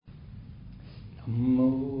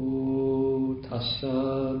Namo tassa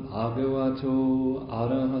bhagavato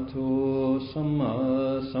arahato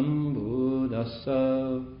samma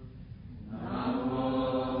sambuddhassa.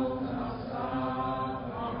 Namo tassa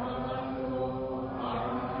bhagavato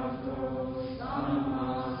arahato samma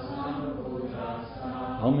sambuddhassa.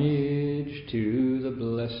 Homage to the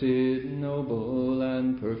blessed, noble,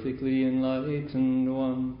 and perfectly enlightened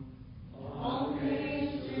one.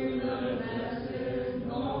 Homage to the blessed,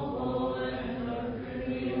 noble, and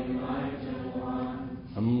perfectly enlightened one.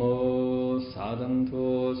 Namo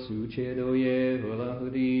sadanto suchedoye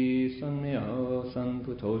hulahudi samyao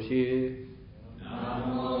sanputoshi.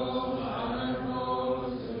 Namo sadanto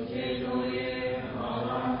suchedoye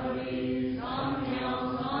hulahudi samyao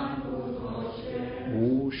sanputoshi.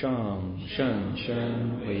 无上甚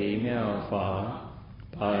深微妙法，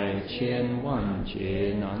百千万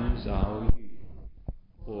劫难遭遇。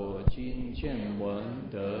我今见闻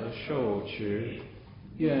得受持，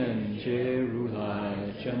愿解如来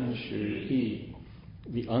真实义。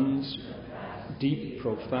The deep,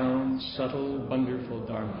 profound, subtle, wonderful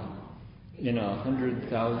Dharma in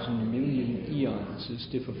 100,000 million eons is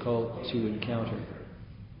difficult to encounter.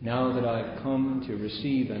 Now that I've come to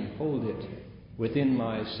receive and hold it within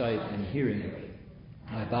my sight and hearing,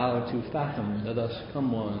 I bow to fathom the thus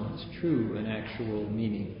come one's true and actual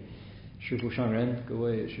meaning. 师父上人，各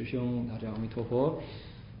位师兄，大家阿弥陀佛。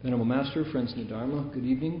Venerable Master, friends in the Dharma, good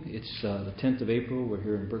evening. It's the 10th of April. We're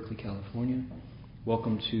here in Berkeley, California.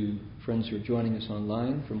 Welcome to friends who are joining us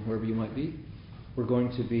online from wherever you might be. We're going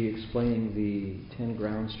to be explaining the 10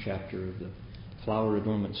 Grounds chapter of the Flower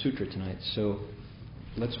Adornment Sutra tonight. So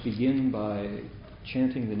let's begin by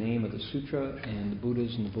chanting the name of the sutra and the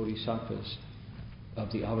Buddhas and the Bodhisattvas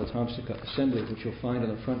of the Avatamsaka Assembly, which you'll find on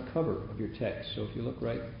the front cover of your text. So if you look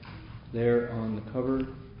right there on the cover,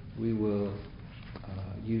 we will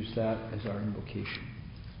use that as our invocation.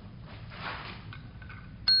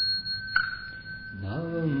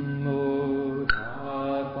 Namo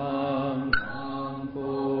Bhagwan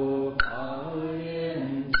Nampo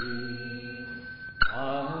Ayen Ji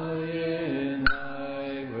Ayen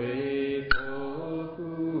Hai Wei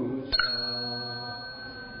Toku Sa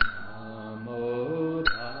Namo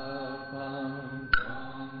Bhagwan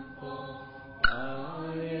Nampo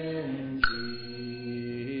Ayen Ji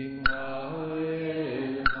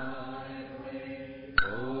Ayen Hai Wei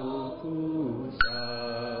Toku Sa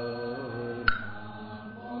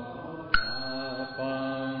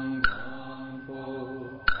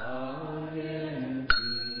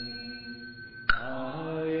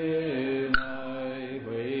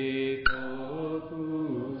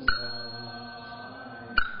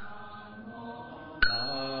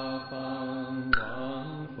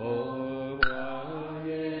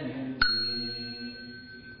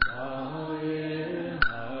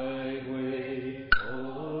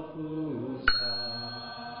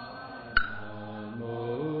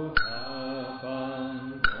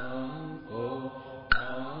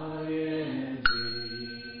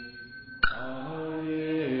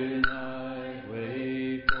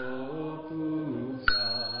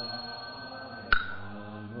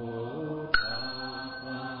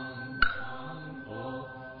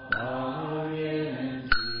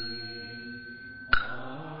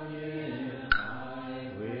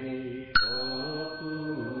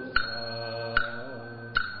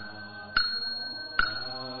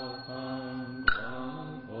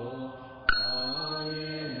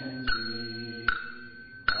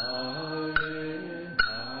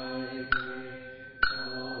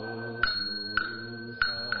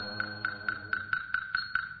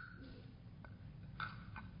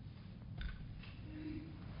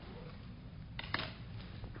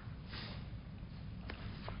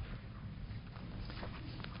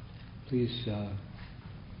Please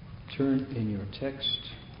turn in your text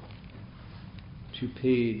to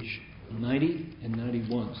page 90 and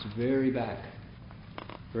 91. It's the very back,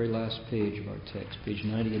 very last page of our text, page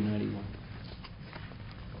 90 and 91.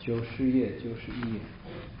 90页91页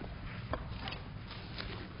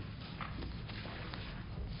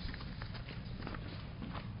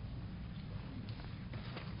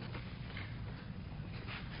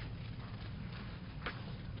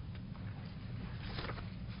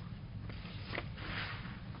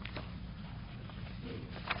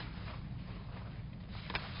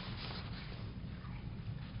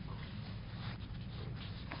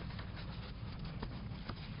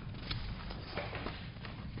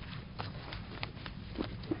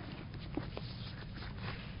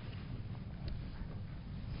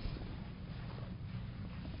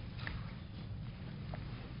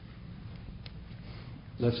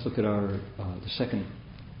Let's look at our the second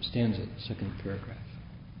stanza, the second paragraph.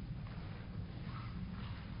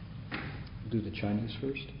 do the Chinese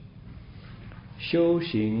first. 修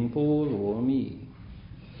行波罗蜜，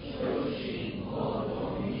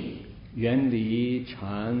远离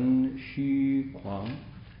禅虚狂，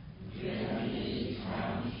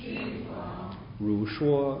如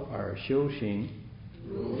说而修行，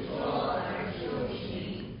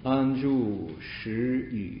安住识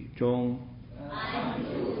语中。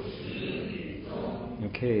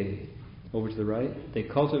Okay, over to the right. They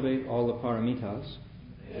cultivate all the paramitas.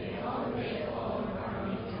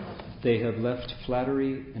 They have left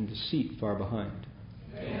flattery and deceit far behind.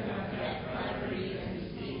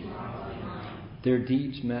 Their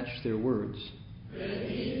deeds match their words.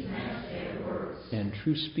 And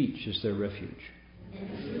true speech is their refuge.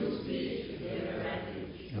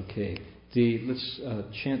 Okay, let's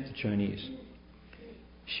chant the Chinese.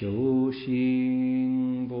 修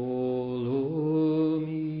行波罗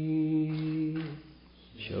蜜，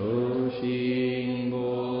修行波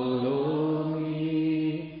罗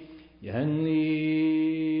蜜，远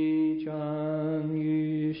离占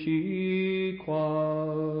于虚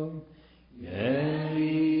诳，远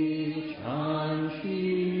离占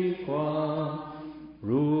虚诳，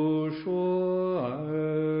如说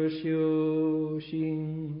而修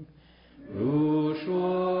行，如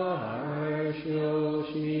说而修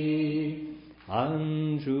行，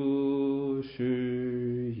安住识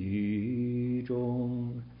语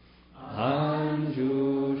中，安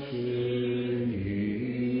住识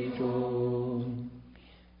语中。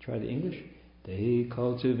Try the English. They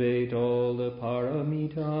cultivate all the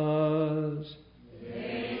paramitas.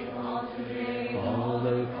 All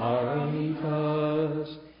the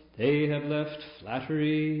paramitas. They have left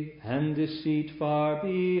flattery and deceit far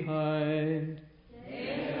behind.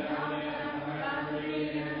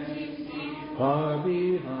 Far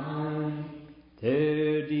behind.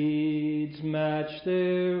 Their deeds match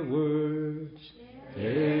their words.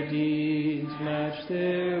 Their deeds match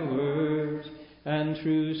their words. And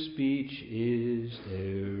true speech is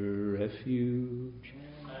their refuge.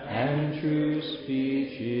 And true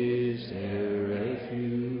speech is their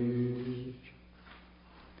refuge.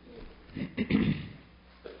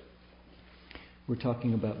 We're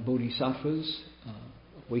talking about bodhisattvas,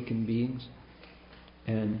 awakened beings,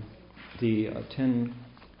 and the 10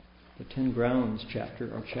 grounds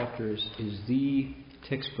chapter. Our chapter is the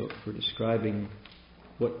textbook for describing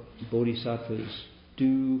what bodhisattvas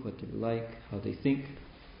do, what they're like, how they think,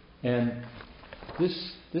 and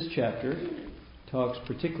this chapter talks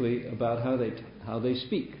particularly about how they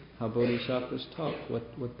speak, how bodhisattvas talk,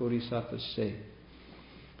 what bodhisattvas say.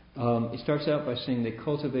 It starts out by saying they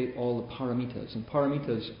cultivate all the paramitas. And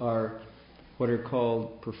paramitas are what are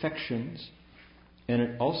called perfections. And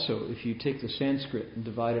it also, if you take the Sanskrit and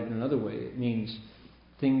divide it in another way, it means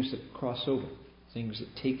things that cross over, things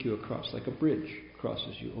that take you across, like a bridge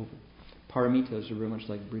crosses you over. Paramitas are very much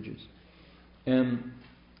like bridges. And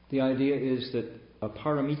the idea is that a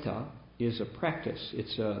paramita is a practice.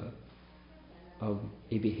 It's a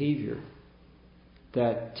behavior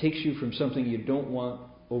that takes you from something you don't want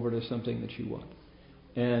over to something that you want.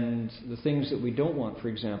 And the things that we don't want, for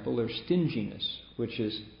example, are stinginess, which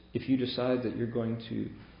is if you decide that you're going to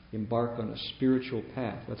embark on a spiritual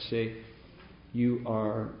path. Let's say you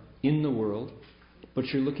are in the world, but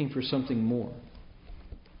you're looking for something more.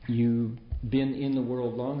 You've been in the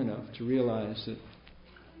world long enough to realize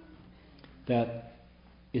that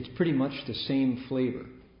it's pretty much the same flavor.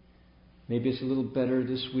 Maybe it's a little better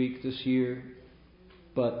this week, this year,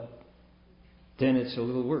 but then it's a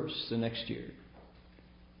little worse the next year.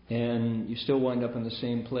 And you still wind up in the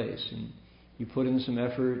same place. And you put in some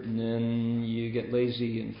effort and then you get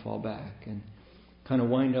lazy and fall back. And kind of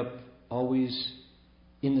wind up always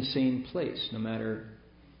in the same place, no matter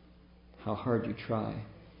how hard you try.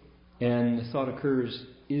 And the thought occurs,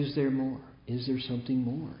 is there more? Is there something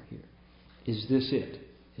more here? Is this it?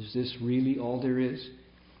 Is this really all there is?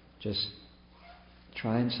 Just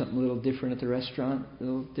trying something a little different at the restaurant, a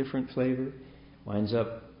little different flavor, winds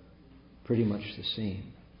up pretty much the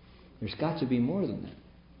same. There's got to be more than that.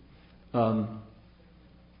 I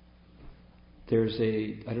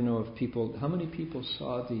don't know if how many people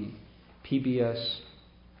saw the PBS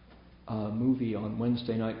movie on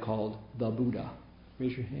Wednesday night called The Buddha?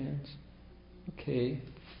 Raise your hands. Okay,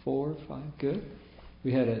 4 or 5, good.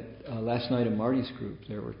 We had last night at Marty's group.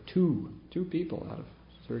 There were two people out of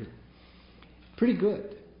 30. Pretty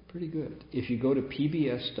good. If you go to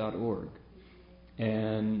pbs.org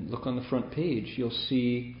and look on the front page, you'll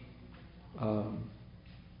see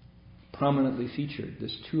prominently featured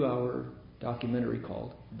this 2-hour documentary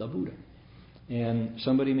called The Buddha. And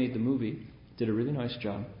somebody made the movie, did a really nice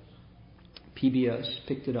job. PBS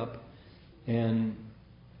picked it up and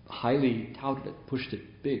highly touted it, pushed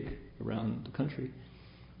it big around the country.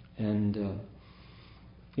 And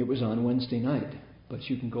it was on Wednesday night, but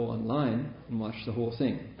you can go online and watch the whole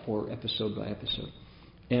thing, or episode by episode.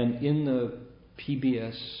 And in the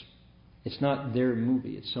PBS, it's not their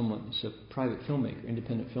movie, it's a private filmmaker,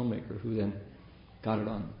 independent filmmaker, who then got it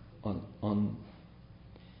on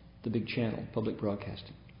the big channel, public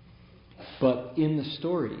broadcasting. But in the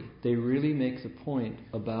story, they really make the point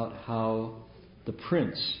about how the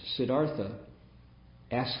prince, Siddhartha,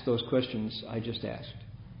 asked those questions I just asked.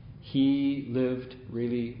 He lived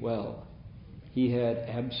really well. He had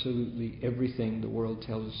absolutely everything the world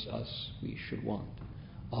tells us we should want.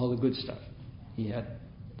 All the good stuff. He had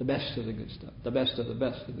the best of the good stuff. The best of the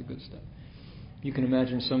best of the good stuff. You can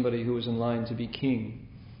imagine somebody who was in line to be king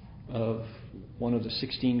of one of the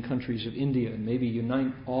 16 countries of India, and maybe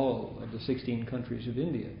unite all of the 16 countries of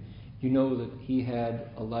India. You know that he had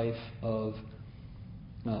a life of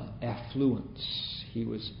affluence. He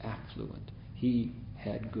was affluent. He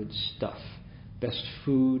had good stuff. Best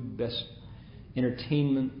food, best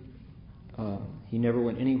entertainment. He never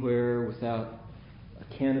went anywhere without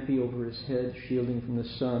a canopy over his head, shielding from the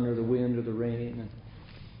sun or the wind or the rain.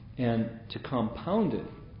 And to compound it,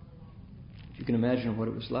 if you can imagine what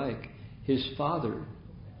it was like, his father,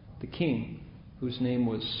 the king, whose name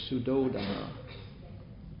was Suddhodana,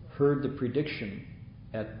 heard the prediction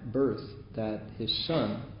at birth that his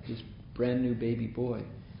son, his brand new baby boy,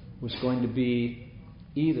 was going to be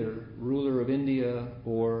either ruler of India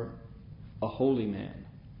or a holy man.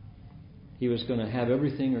 He was going to have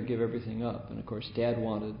everything or give everything up. And of course, Dad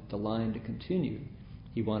wanted the line to continue.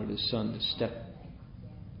 He wanted his son to step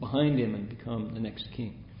behind him and become the next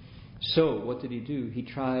king. So, what did he do? He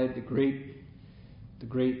tried the great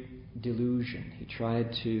delusion. He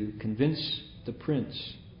tried to convince the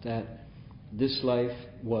prince that this life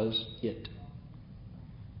was it.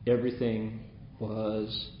 Everything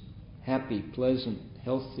was happy, pleasant,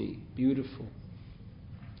 healthy, beautiful,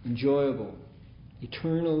 enjoyable,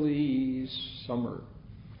 eternally summer.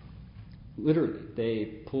 Literally, they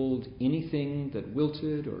pulled anything that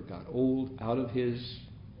wilted or got old out of his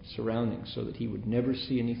surroundings so that he would never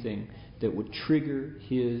see anything that would trigger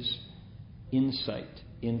his insight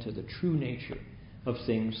into the true nature of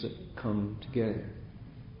things that come together,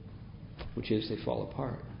 which is they fall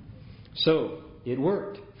apart. So it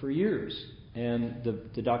worked for years, and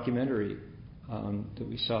the documentary that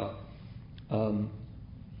we saw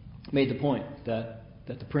made the point that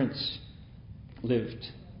the prince lived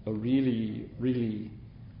a really, really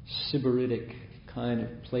sybaritic kind of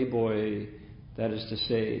playboy. That is to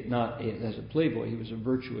say, not as a playboy, he was a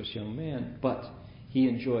virtuous young man, but he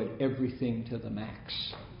enjoyed everything to the max.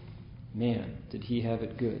 Man, did he have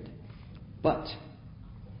it good. But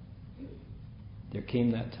there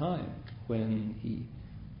came that time when he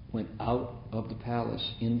went out of the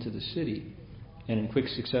palace into the city, and in quick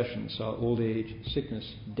succession saw old age, sickness,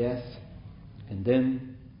 death, and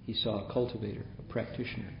then he saw a cultivator, a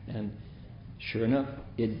practitioner. And sure enough,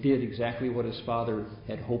 it did exactly what his father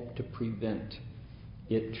had hoped to prevent.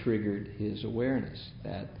 It triggered his awareness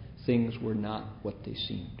that things were not what they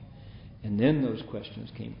seemed. And then those questions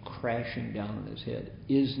came crashing down on his head.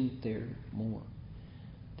 Isn't there more?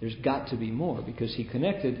 There's got to be more, because he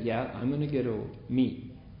connected, I'm going to get old,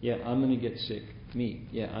 me. I'm going to get sick, me.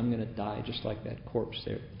 I'm going to die just like that corpse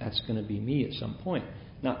there. That's going to be me at some point.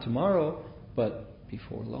 Not tomorrow, but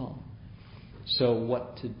before long. So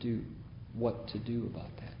what to do? What to do about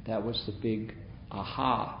that? That was the big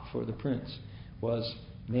aha for the prince, was,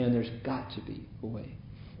 man, there's got to be a way.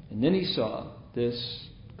 And then he saw this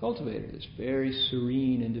cultivator, this very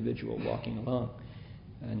serene individual walking along,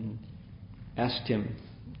 and asked him,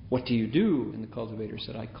 what do you do? And the cultivator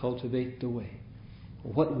said, I cultivate the way.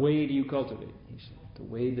 Well, what way do you cultivate? He said, the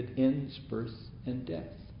way that ends birth and death.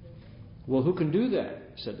 Well, who can do that?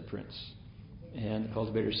 Said the prince. And the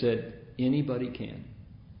cultivator said, anybody can,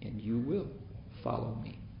 and you will follow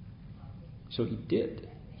me. So he did.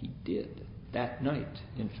 He did. That night,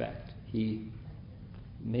 in fact, he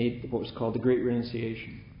made what was called the Great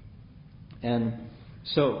Renunciation. And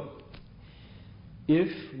so,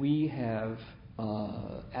 if we have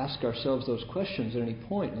asked ourselves those questions at any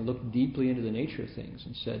point and looked deeply into the nature of things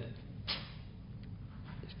and said,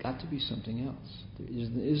 there's got to be something else.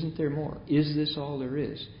 Isn't there more? Is this all there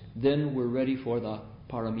is? Then we're ready for the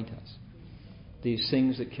paramitas, these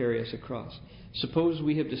things that carry us across. Suppose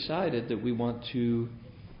we have decided that we want to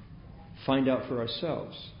find out for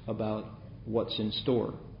ourselves about what's in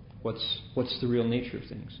store, what's the real nature of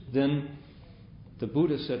things. Then the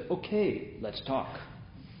Buddha said, okay, let's talk.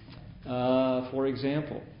 For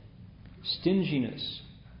example, stinginess.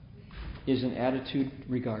 is an attitude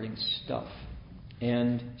regarding stuff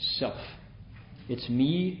and self. It's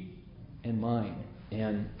me and mine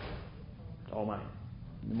and all mine.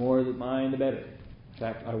 The more that mine, the better. In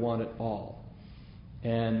fact, I want it all.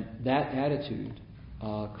 And that attitude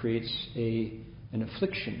creates an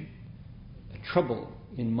affliction, a trouble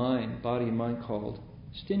in mind, body and mind, called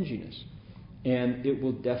stinginess. And it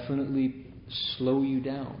will definitely slow you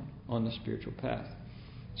down on the spiritual path.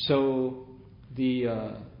 So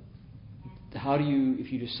how do you,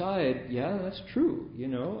 if you decide, yeah, that's true,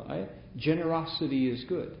 generosity is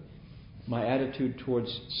good. My attitude towards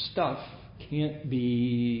stuff can't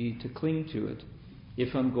be to cling to it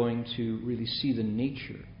if I'm going to really see the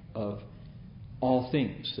nature of all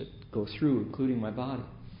things that go through, including my body.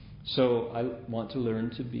 So I want to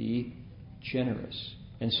learn to be generous.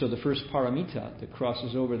 And so the first paramita that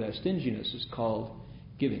crosses over that stinginess is called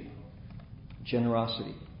giving,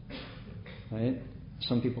 generosity. Right?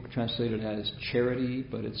 Some people translate it as charity,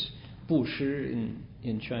 but it's 布施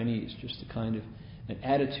in Chinese, just a kind of an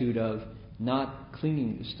attitude of not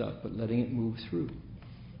clinging to stuff, but letting it move through.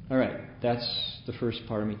 All right, that's the first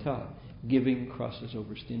paramita. Giving crosses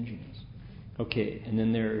over stinginess. Okay, and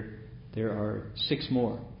then there are 6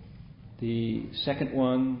 more. The second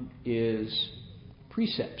one is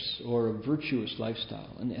precepts, or a virtuous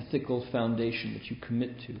lifestyle, an ethical foundation that you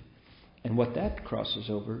commit to. And what that crosses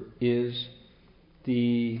over is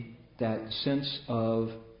that sense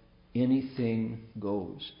of anything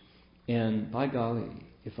goes. And by golly,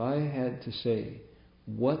 if I had to say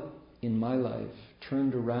what in my life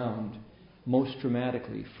turned around most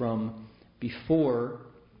dramatically from before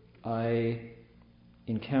I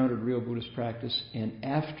encountered real Buddhist practice and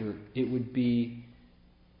after, it would be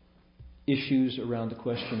issues around the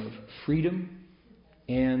question of freedom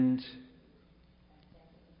and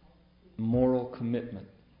moral commitment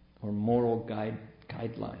or moral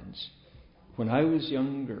guidelines. When I was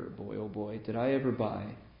younger, boy oh boy, did I ever buy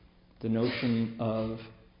the notion of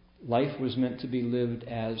life was meant to be lived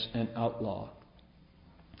as an outlaw.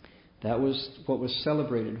 That was what was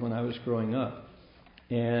celebrated when I was growing up.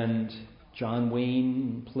 And John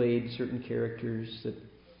Wayne played certain characters that,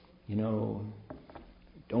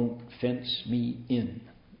 don't fence me in,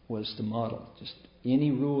 was the model. Just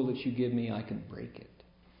any rule that you give me, I can break it.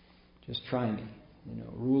 Just try me.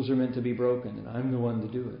 Rules are meant to be broken, and I'm the one to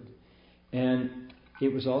do it. And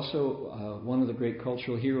it was also one of the great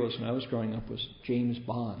cultural heroes when I was growing up was James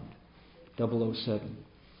Bond, 007.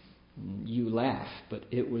 You laugh, but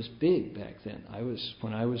it was big back then.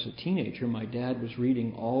 When I was a teenager, my dad was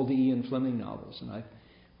reading all the Ian Fleming novels, and I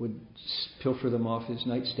would pilfer them off his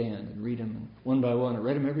nightstand and read them one by one. I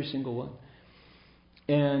read them every single one.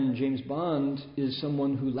 And James Bond is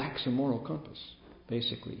someone who lacks a moral compass,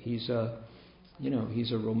 basically. He's a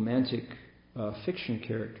romantic fiction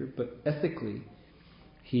character, but ethically,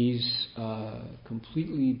 he's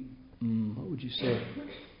completely, what would you say?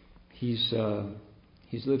 He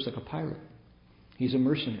lives like a pirate. He's a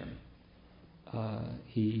mercenary.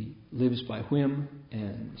 He lives by whim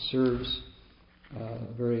and serves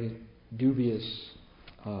very dubious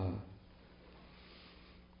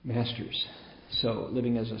masters. So,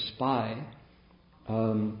 living as a spy,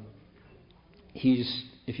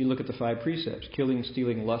 if you look at the 5 precepts, killing,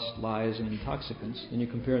 stealing, lust, lies, and intoxicants, and you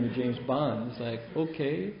compare him to James Bond, it's like,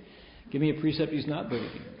 okay, give me a precept he's not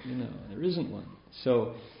breaking. There isn't one.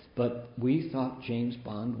 So, but we thought James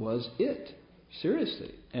Bond was it,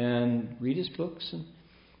 seriously. And read his books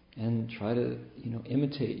and try to,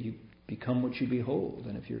 imitate. You become what you behold.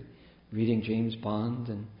 And if you're reading James Bond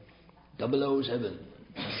and 007,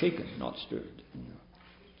 shaken, not stirred.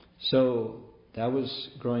 So that was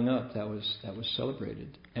growing up. That was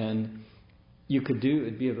celebrated. And you could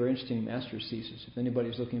it'd be a very interesting master's thesis. If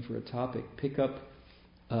anybody's looking for a topic, pick up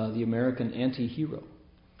the American anti-hero.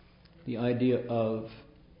 The idea of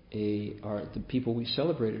the people we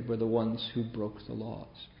celebrated were the ones who broke the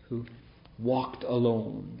laws, who walked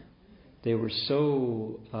alone. They were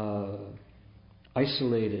so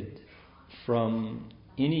isolated from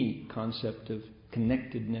any concept of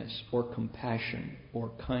connectedness or compassion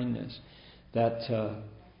or kindness that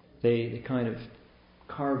they kind of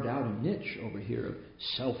carved out a niche over here of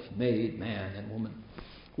self-made man and woman,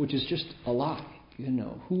 which is just a lie.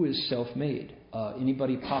 Who is self-made?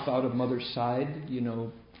 Anybody pop out of mother's side,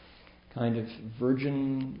 kind of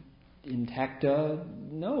virgin intacta?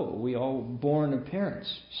 No, we all born of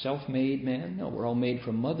parents. Self-made man? No, we're all made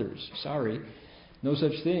from mothers. Sorry. No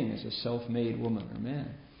such thing as a self-made woman or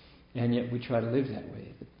man. And yet we try to live that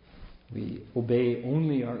way. We obey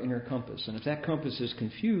only our inner compass. And if that compass is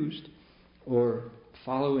confused or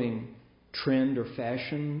following trend or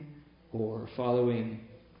fashion or following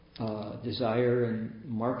desire and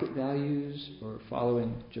market values, or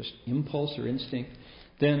following just impulse or instinct,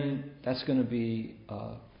 then that's going to be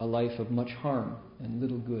a life of much harm and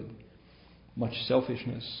little good, much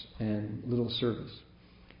selfishness and little service.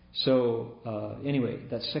 So anyway,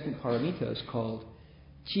 that second paramita is called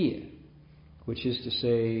jie, which is to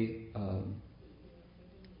say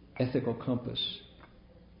ethical compass.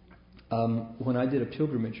 When I did a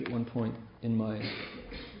pilgrimage at one point in my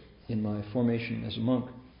formation as a monk,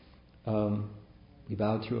 we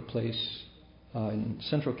bowed through a place in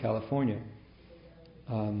Central California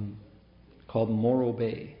called Morro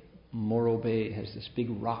Bay. Morro Bay has this big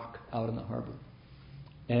rock out in the harbor.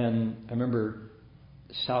 And I remember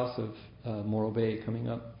south of Morro Bay coming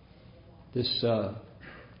up, this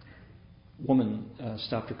woman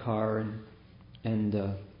stopped her car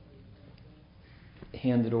and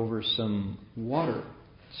handed over some water.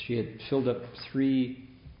 She had filled up 3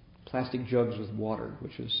 plastic jugs with water,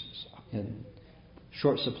 which was in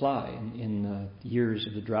short supply in years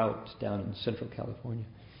of the drought down in Central California.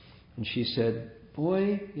 And she said,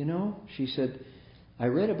 "Boy, she said, I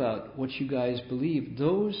read about what you guys believe.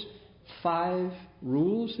 Those 5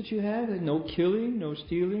 rules that you have, no killing, no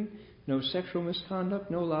stealing, no sexual misconduct,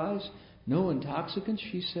 no lies, no intoxicants."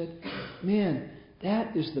 She said, "Man,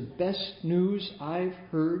 that is the best news I've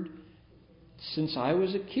heard since I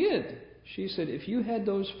was a kid." She said, "If you had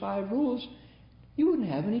those 5 rules, you wouldn't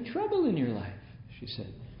have any trouble in your life," she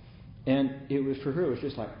said. And it was, for her, it was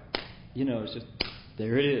just like, it's just,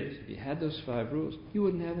 there it is. If you had those 5 rules, you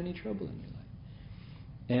wouldn't have any trouble in your life.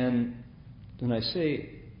 And when I say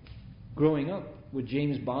growing up with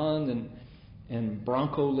James Bond and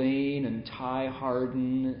Bronco Lane and Ty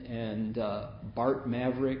Hardin and Bart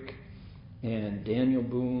Maverick and Daniel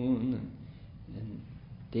Boone and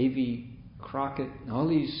Davy Crockett and all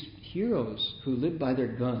these heroes who live by their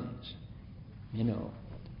guns,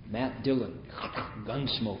 Matt Dillon,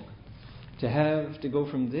 Gunsmoke, to go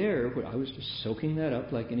from there, where I was just soaking that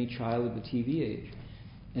up like any child of the TV age,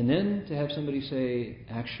 and then to have somebody say,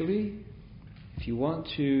 actually, if you want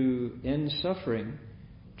to end suffering,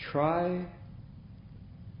 try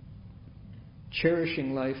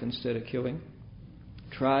cherishing life instead of killing.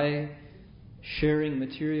 Try sharing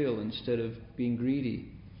material instead of being greedy.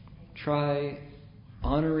 Try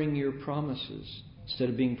honoring your promises instead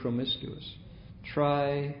of being promiscuous.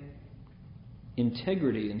 Try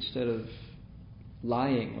integrity instead of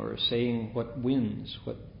lying or saying what wins,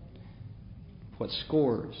 what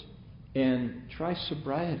scores. And try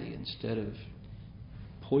sobriety instead of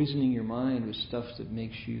poisoning your mind with stuff that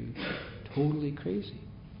makes you totally crazy.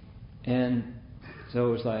 And so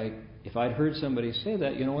it was like, if I'd heard somebody say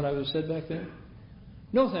that, you know what I would have said back then?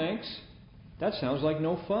 No thanks. That sounds like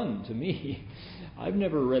no fun to me. I've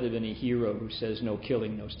never read of any hero who says no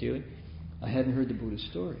killing, no stealing. I hadn't heard the Buddha's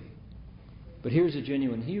story. But here's a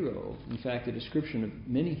genuine hero. In fact, a description of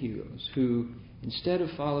many heroes who, instead of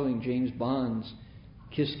following James Bond's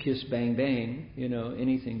kiss, kiss, bang, bang,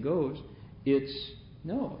 anything goes, it's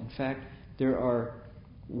no. In fact, there are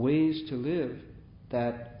ways to live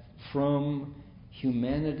that from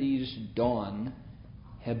humanity's dawn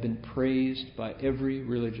have been praised by every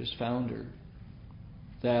religious founder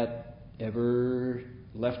that ever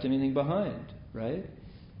left anything behind, right?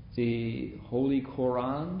 The Holy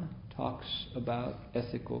Quran talks about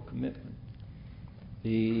ethical commitment.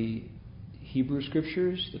 The Hebrew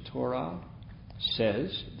Scriptures, the Torah,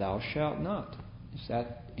 says, "Thou shalt not." Is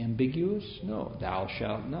that ambiguous? No, thou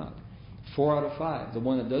shalt not. 4 out of 5. The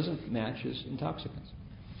one that doesn't match is intoxicants.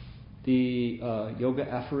 The yoga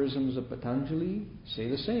aphorisms of Patanjali say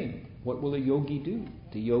the same. What will a yogi do?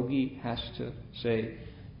 The yogi has to say,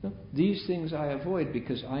 no, these things I avoid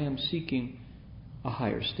because I am seeking a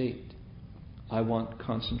higher state. I want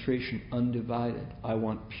concentration undivided. I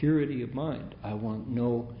want purity of mind. I want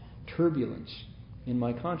no turbulence in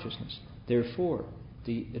my consciousness. Therefore,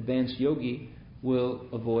 the advanced yogi will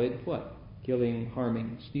avoid what? Killing,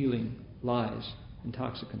 harming, stealing, lies,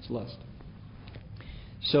 intoxicants, lust.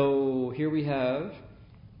 So here we have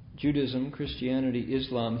Judaism, Christianity,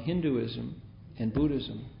 Islam, Hinduism, and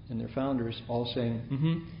Buddhism, and their founders all saying,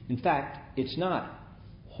 in fact, it's not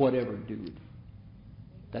whatever, dude.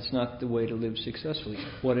 That's not the way to live successfully.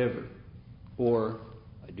 Whatever. Or,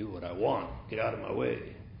 I do what I want. Get out of my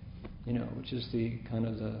way. Which is the kind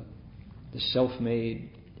of the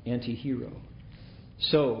self-made anti-hero.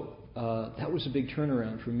 So, that was a big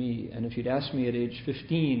turnaround for me. And if you'd asked me at age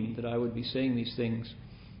 15 that I would be saying these things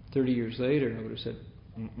 30 years later, I would have said,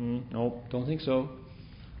 no, don't think so.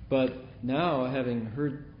 But now, having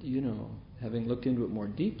heard, having looked into it more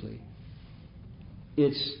deeply,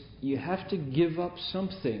 you have to give up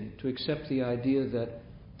something to accept the idea that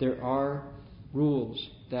there are rules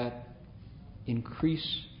that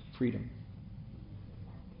increase freedom.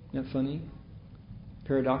 Isn't that funny?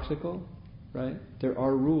 Paradoxical, right? There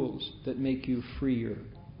are rules that make you freer.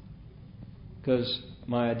 Because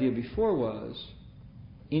my idea before was,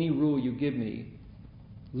 any rule you give me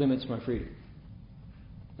limits my freedom.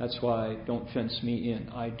 That's why don't fence me in.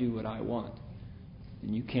 I do what I want.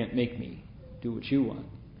 And you can't make me do what you want.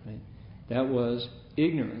 Right? That was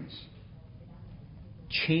ignorance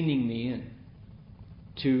chaining me in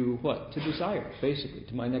to what? To desire, basically,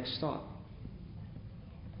 to my next thought.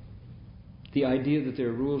 The idea that there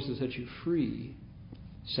are rules that set you free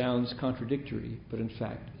sounds contradictory, but in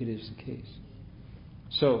fact it is the case.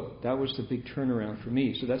 So that was the big turnaround for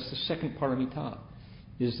me. So that's the second paramita,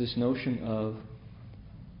 is this notion of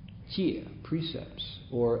jie, precepts,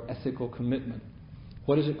 or ethical commitment.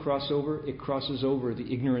 What does it cross over? It crosses over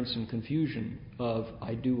the ignorance and confusion of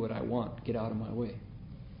I do what I want, get out of my way,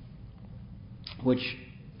 which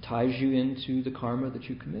ties you into the karma that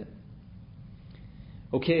you commit.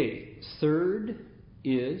 Okay, third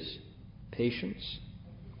is patience,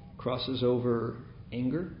 crosses over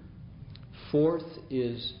anger. Fourth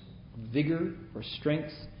is vigor or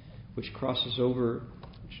strength, which crosses over,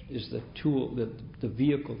 which is the tool, the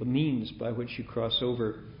vehicle, the means by which you cross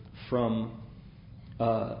over from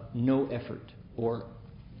no effort, or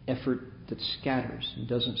effort that scatters and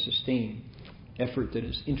doesn't sustain, effort that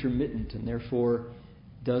is intermittent and therefore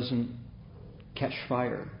doesn't catch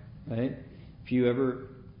fire, right? If you ever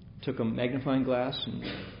took a magnifying glass and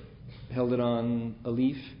held it on a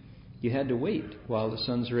leaf, you had to wait while the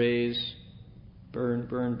sun's rays burn,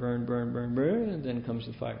 and then comes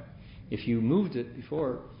the fire. If you moved it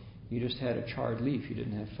before, you just had a charred leaf, you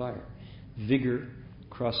didn't have fire. Vigor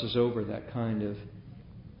crosses over that kind of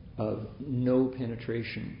no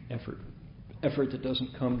penetration effort that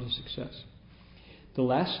doesn't come to success. The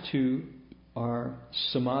last two are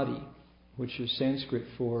samadhi, which is Sanskrit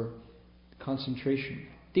for concentration,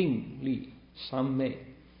 ding li, sam mei,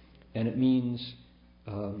 and it means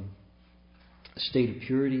a state of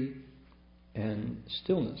purity and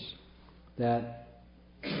stillness that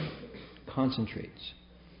concentrates.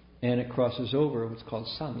 And it crosses over what's called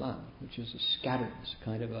sanlan, which is a scatterness,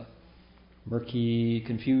 kind of a murky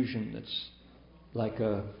confusion that's like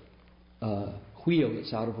a wheel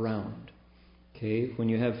that's out of round. Okay, when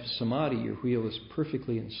you have samadhi, your wheel is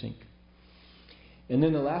perfectly in sync. And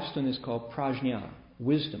then the last one is called prajna,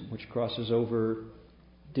 wisdom, which crosses over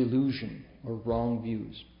delusion or wrong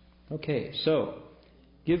views. Okay, so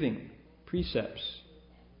giving, precepts,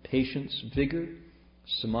 patience, vigor,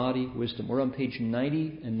 samadhi, wisdom. We're on page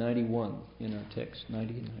 90 and 91 in our text,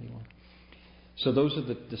 90 and 91. So those are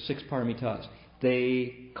the six paramitas.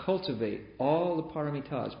 They cultivate all the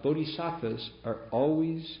paramitas. Bodhisattvas are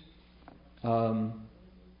always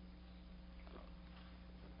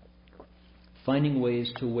finding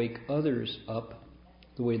ways to wake others up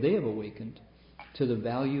the way they have awakened to the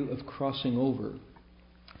value of crossing over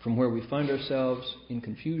from where we find ourselves in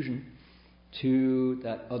confusion to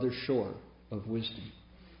that other shore of wisdom.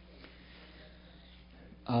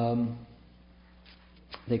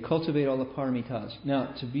 They cultivate all the paramitas.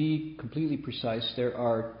 Now, to be completely precise, there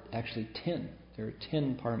are actually 10. There are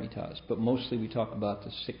 10 paramitas, but mostly we talk about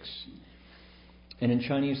the 6. And in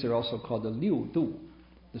Chinese, they're also called the liu du,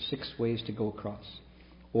 the 6 ways to go across,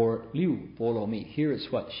 or liu bo lo mi. Here it's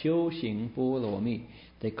what? Xiu xing bo lo mi.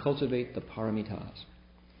 They cultivate the paramitas.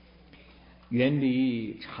 Yuan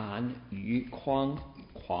li, chan, yu,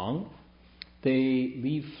 kuang. They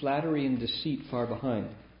leave flattery and deceit far behind.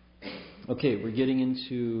 Okay, we're getting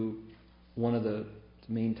into one of the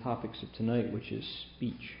main topics of tonight, which is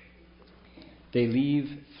speech. They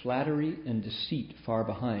leave flattery and deceit far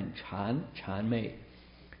behind. Chan mei.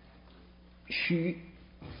 Xu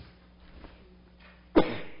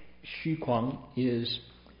kuang is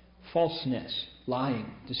falseness, lying,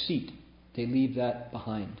 deceit. They leave that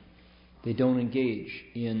behind. They don't engage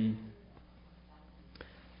in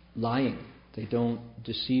lying. They don't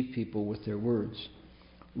deceive people with their words.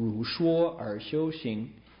 Ru shuo er xiu xing.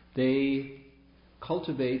 They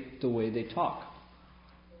cultivate the way they talk.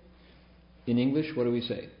 In English, what do we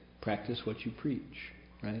say? Practice what you preach,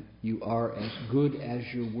 right? You are as good as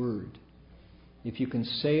your word. If you can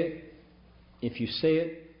say it,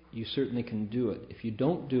 you certainly can do it. If you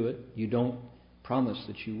don't do it, you don't promise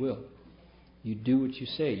that you will. You do what you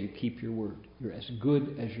say. You keep your word. You're as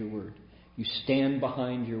good as your word. You stand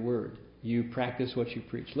behind your word. You practice what you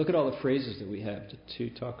preach. Look at all the phrases that we have to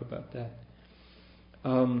talk about that.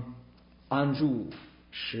 Anzhu,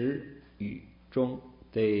 shi, yu, zhong.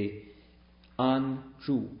 They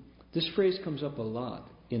anzhu. This phrase comes up a lot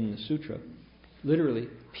in the sutra. Literally,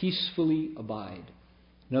 peacefully abide.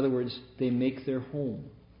 In other words, they make their home.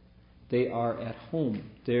 They are at home.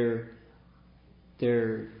 They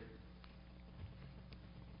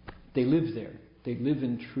live there. They live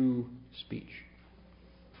in true speech.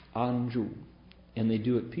 Anju. And they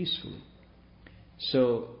do it peacefully.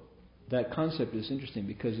 So that concept is interesting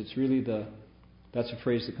because it's really that's a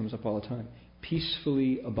phrase that comes up all the time.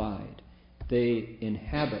 Peacefully abide. They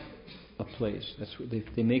inhabit a place. That's what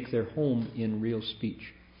they make their home in real speech.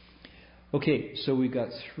 Okay, so we've got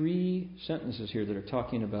 3 sentences here that are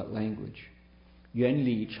talking about language. 原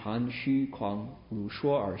理禅虚狂，汝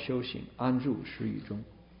说而修行，安住实语中。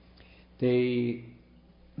They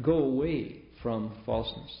go away from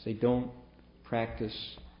falseness. They don't practice.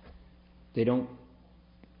 They don't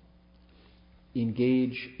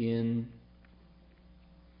engage in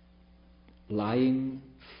lying,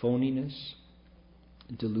 phoniness,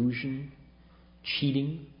 delusion,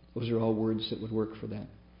 cheating. Those are all words that would work for that.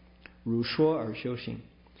 如说而修行.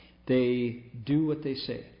 They do what they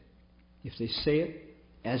say. If they say it,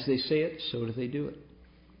 as they say it, so do they do it.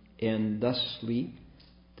 And thusly,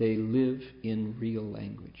 they live in real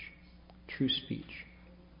language, true speech.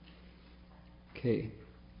 Okay.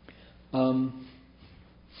 I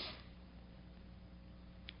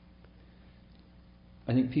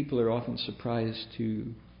think people are often surprised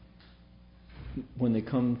when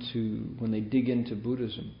they dig into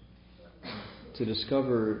Buddhism, to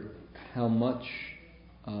discover how much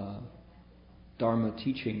Dharma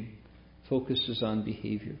teaching focuses on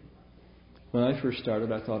behavior. When I first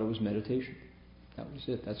started, I thought it was meditation. That was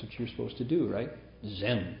it. That's what you're supposed to do, right?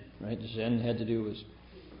 Zen, right? Zen had to do with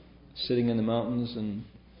sitting in the mountains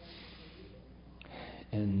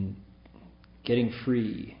and getting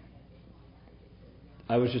free.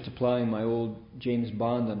 I was just applying my old James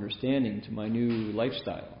Bond understanding to my new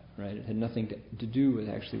lifestyle, right? It had nothing to do with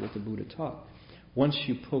actually what the Buddha taught. Once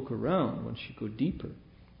you poke around, once you go deeper,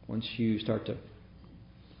 once you start to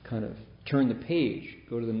kind of turn the page,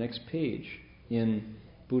 go to the next page in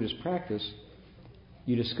Buddhist practice,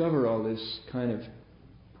 you discover all this kind of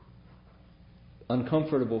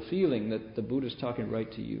uncomfortable feeling that the Buddha's talking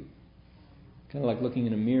right to you. Kind of like looking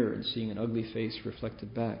in a mirror and seeing an ugly face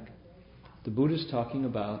reflected back. The Buddha's talking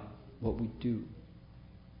about what we do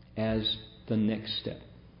as the next step.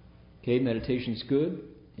 Okay, meditation's good,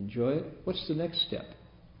 enjoy it. What's the next step?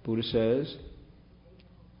 Buddha says,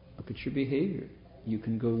 look at your behavior. You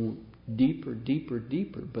can go deeper, deeper,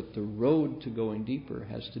 deeper, but the road to going deeper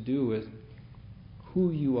has to do with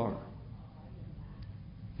who you are.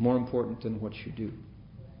 More important than what you do.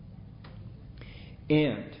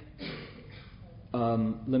 And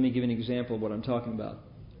let me give an example of what I'm talking about.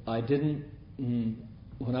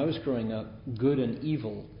 When I was growing up, good and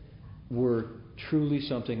evil were truly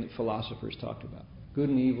something that philosophers talked about. Good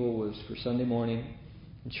and evil was for Sunday morning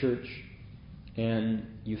in church, and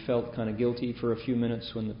you felt kind of guilty for a few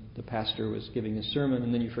minutes when the pastor was giving his sermon,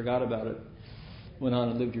 and then you forgot about it, went on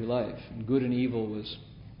and lived your life. And good and evil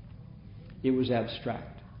was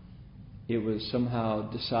abstract. It was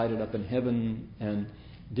somehow decided up in heaven and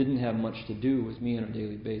didn't have much to do with me on a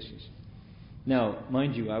daily basis. Now,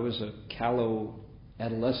 mind you, I was a callow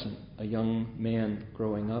adolescent, a young man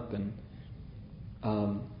growing up, and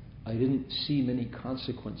I didn't see many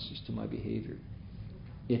consequences to my behavior.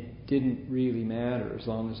 It didn't really matter as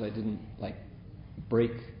long as I didn't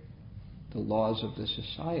break the laws of the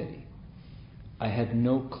society. I had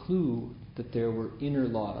no clue that there were inner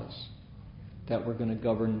laws that were going to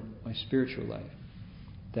govern my spiritual life,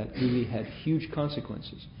 that really had huge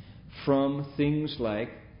consequences from things like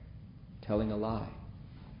telling a lie.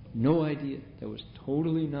 No idea. That was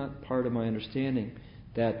totally not part of my understanding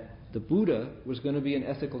that the Buddha was going to be an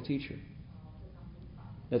ethical teacher.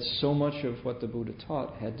 That so much of what the Buddha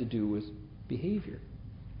taught had to do with behavior.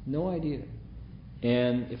 No idea.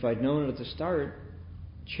 And if I'd known it at the start,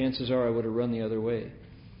 chances are I would have run the other way.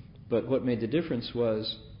 But what made the difference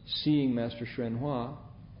was seeing Master Hsuan Hua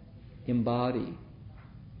embody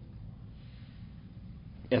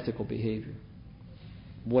ethical behavior.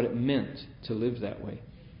 What it meant to live that way.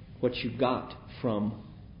 What you got from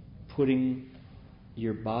putting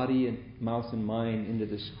your body and mouth and mind into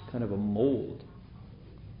this kind of a mold.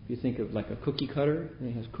 If you think of like a cookie cutter,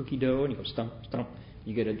 and he has cookie dough, and you go stomp, stomp.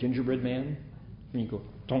 You get a gingerbread man, and you go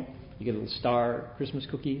stomp. You get a little star, Christmas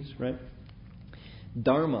cookies, right?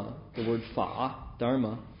 Dharma, the word fa,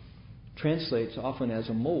 dharma, translates often as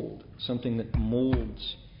a mold, something that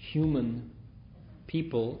molds human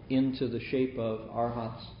people into the shape of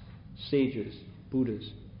arhats, sages, Buddhas,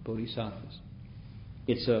 bodhisattvas.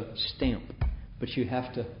 It's a stamp, but you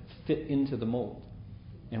have to fit into the mold.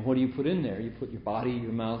 And what do you put in there? You put your body,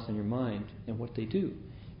 your mouth, and your mind, and what they do.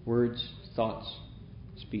 Words, thoughts,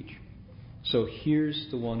 speech. So here's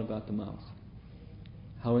the one about the mouth.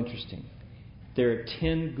 How interesting. There are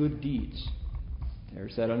 10 good deeds.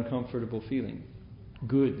 There's that uncomfortable feeling.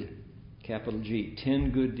 Good, capital G.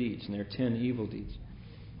 10 good deeds, and there are 10 evil deeds.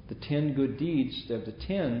 The 10 good deeds, of the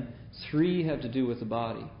 10, 3 have to do with the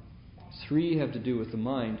body, 3 have to do with the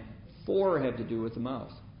mind, 4 have to do with the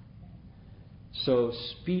mouth. So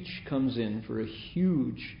speech comes in for a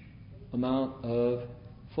huge amount of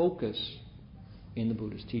focus in the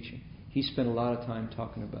Buddha's teaching. He spent a lot of time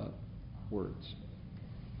talking about words.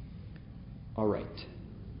 All right.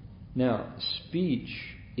 Now, speech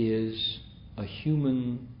is a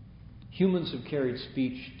human... Humans have carried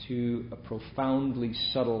speech to a profoundly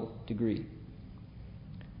subtle degree.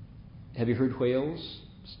 Have you heard whales?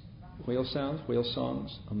 Whale sounds, whale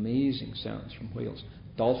songs? Amazing sounds from whales.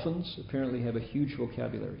 Dolphins apparently have a huge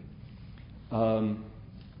vocabulary. I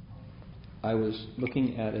was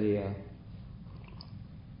looking at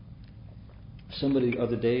somebody the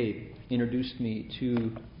other day introduced me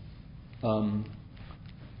to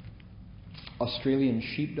Australian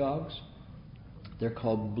sheepdogs. They're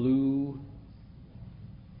called blue...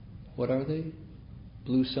 What are they?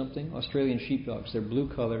 Blue something? Australian sheepdogs. They're blue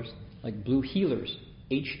colors, like blue heelers.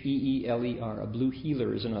 Heeler. A blue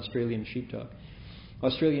heeler is an Australian sheepdog.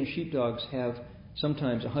 Australian sheepdogs have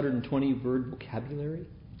sometimes 120 word vocabulary.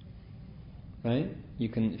 Right? You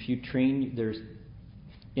can, if you train, there's...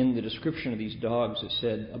 In the description of these dogs, it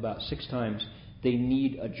said about 6 times, they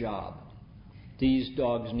need a job. These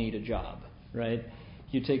dogs need a job, right?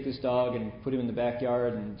 You take this dog and put him in the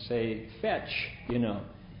backyard and say, fetch,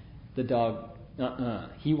 the dog,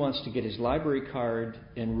 he wants to get his library card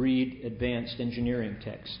and read advanced engineering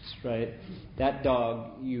texts, right? That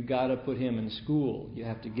dog, you got to put him in school. You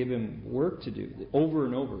have to give him work to do. Over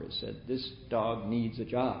and over it said, this dog needs a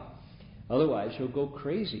job. Otherwise, he'll go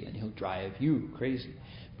crazy and he'll drive you crazy.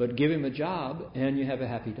 But give him a job and you have a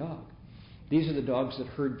happy dog. These are the dogs that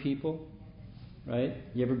herd people, right?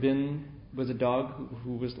 You ever been with a dog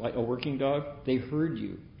who was like a working dog? They herd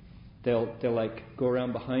you. They'll like go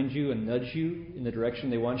around behind you and nudge you in the direction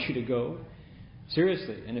they want you to go.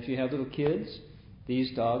 Seriously. And if you have little kids,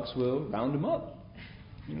 these dogs will round them up.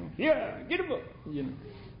 Yeah, get them up.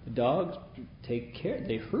 The dogs take care.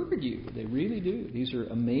 They herd you. They really do. These are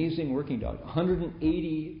amazing working dogs.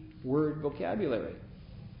 180 word vocabulary.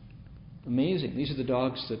 Amazing. These are the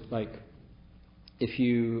dogs that, like, if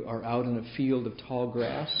you are out in a field of tall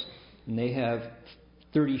grass and they have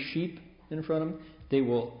 30 sheep in front of them, they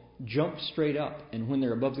will jump straight up. And when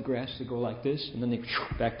they're above the grass, they go like this. And then they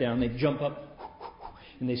back down. They jump up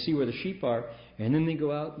and they see where the sheep are. And then they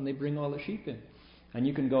go out and they bring all the sheep in. And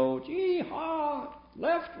you can go, gee, ha,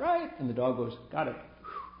 left, right. And the dog goes, got it.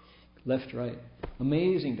 Left, right.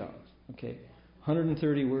 Amazing dogs. Okay.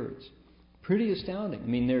 130 words. Pretty astounding. I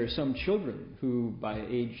mean, there are some children who by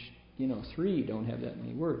age 3 don't have that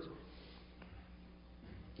many words.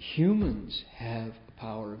 Humans have a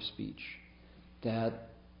power of speech that,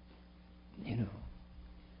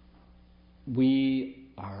 we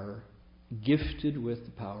are gifted with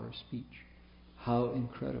the power of speech. How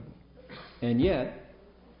incredible. And yet,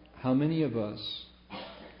 how many of us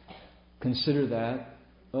consider that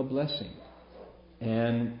a blessing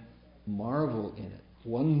and marvel in it,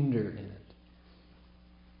 wonder in it?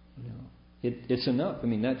 It's enough. I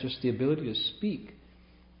mean, not just the ability to speak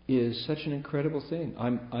is such an incredible thing.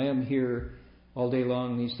 I am here all day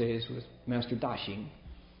long these days with Master Daxing,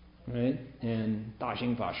 right? And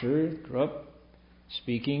Daxing Pasher grew up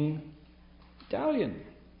speaking Italian.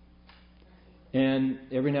 And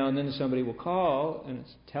every now and then somebody will call, and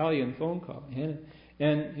it's Italian phone call.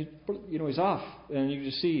 And he's off. And you can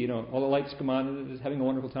just see, all the lights come on, and he's having a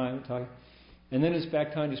wonderful time talking. And then it's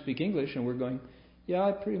back time to speak English, and we're going, yeah,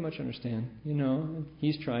 I pretty much understand.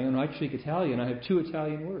 He's trying. And I speak Italian. I have 2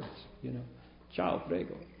 Italian words. Ciao,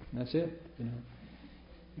 prego. And that's it.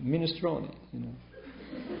 Minestrone.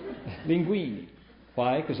 Linguini.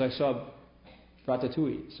 Why? Because I saw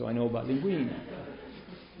Ratatouille, so I know about linguini.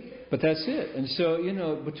 But that's it. And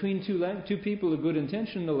so, between two people of good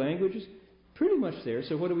intention, the language is pretty much there.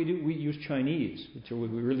 So what do? We use Chinese, which we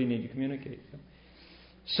really need to communicate.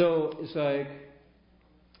 So it's like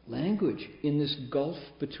language. In this gulf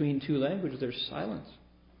between 2 languages, there's silence.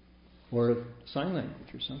 Or sign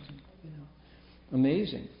language or something.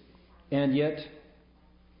 Amazing. And yet,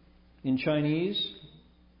 in Chinese,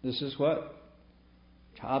 this is what?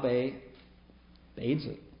 Cha bei,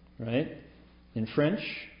 beizi, right? In French,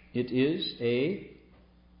 it is a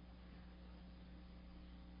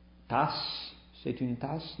tasse. C'est une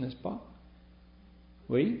tasse, n'est-ce pas?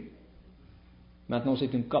 Oui. Maintenant,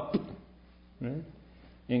 c'est une cup. Right?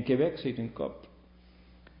 In Quebec, c'est une coupe.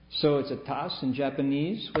 So it's a tasse in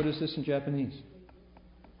Japanese. What is this in Japanese?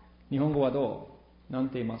 Nihongo wa dou?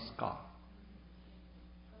 Nante imasu ka?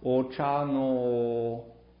 Ocha no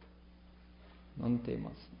nante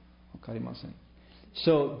imasu? Wakarimasen.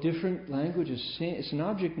 So different languages. It's an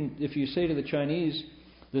object. If you say to the Chinese,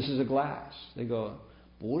 "This is a glass," they go,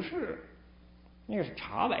 "不是，那是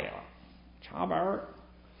茶杯了，茶杯儿."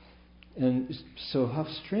 And so how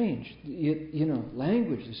strange.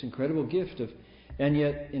 Language, this incredible gift of, and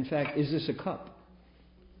yet, in fact, is this a cup?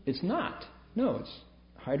 It's not. No, it's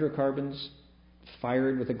hydrocarbons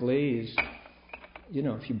fired with a glaze.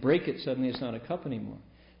 If you break it, suddenly it's not a cup anymore.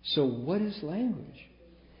 So what is language?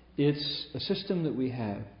 It's a system that we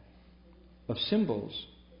have of symbols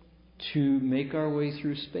to make our way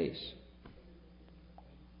through space.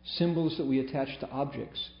 Symbols that we attach to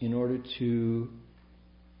objects in order to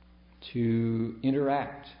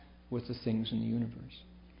interact with the things in the universe.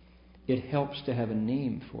 It helps to have a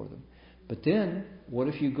name for them. But then, what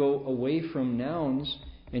if you go away from nouns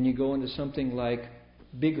and you go into something like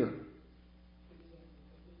bigger?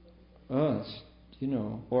 Or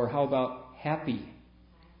how about happy?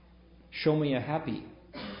 Show me a happy.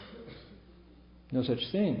 No such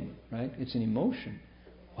thing, right? It's an emotion.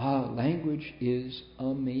 Wow, language is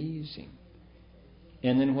amazing.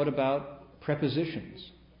 And then what about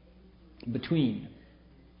prepositions? Between.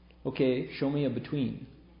 Okay, show me a between.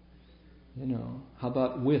 How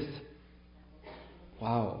about with?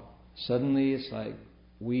 Wow. Suddenly it's like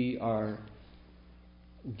we are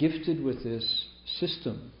gifted with this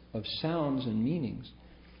system of sounds and meanings.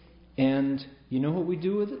 And you know what we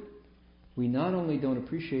do with it? We not only don't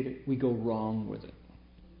appreciate it, we go wrong with it.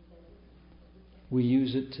 We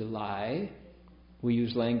use it to lie. We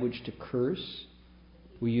use language to curse.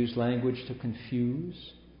 We use language to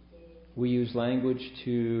confuse. We use language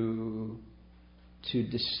to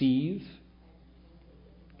deceive.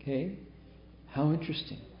 Okay? How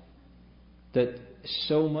interesting. That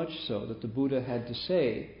so much so that the Buddha had to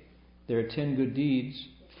say, there are 10 good deeds,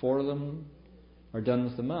 4 of them are done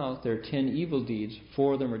with the mouth. There are 10 evil deeds,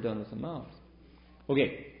 4 of them are done with the mouth.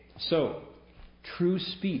 Okay, so true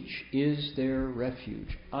speech is their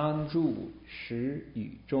refuge. An zhu shi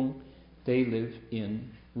yu zhong. They live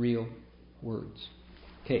in real words.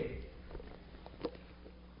 Okay.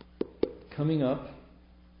 Coming up,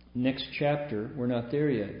 next chapter, we're not there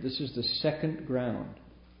yet. This is the second ground.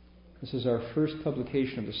 This is our first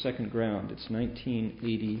publication of the second ground. It's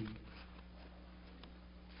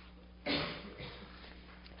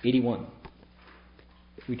 1981.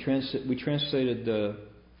 We translated the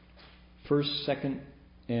first, second,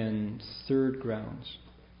 and third grounds.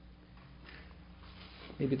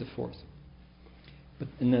 Maybe the fourth.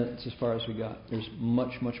 And that's as far as we got. There's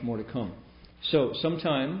much, much more to come. So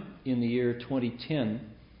sometime in the year 2010,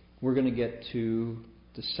 we're going to get to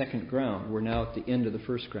the second ground. We're now at the end of the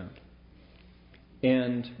first ground.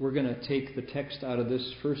 And we're going to take the text out of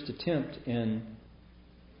this first attempt and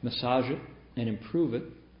massage it and improve it.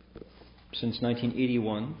 Since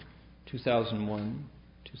 1981, 2001,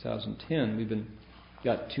 2010, we've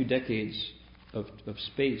got 2 decades of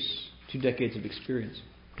space, 2 decades of experience.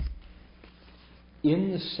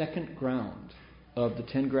 In the second ground of the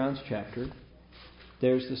 10 grounds chapter,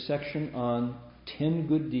 there's the section on 10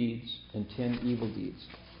 good deeds and 10 evil deeds.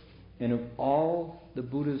 And of all the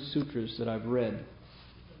Buddha's sutras that I've read,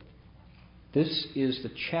 this is the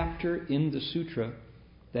chapter in the sutra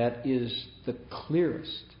that is the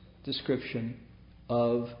clearest description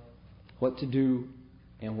of what to do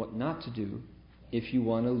and what not to do if you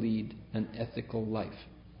want to lead an ethical life,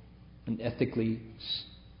 an ethically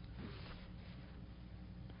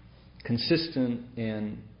consistent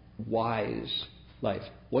and wise life.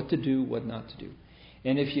 What to do, what not to do.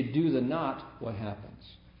 And if you do the not, what happens?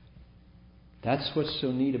 That's what's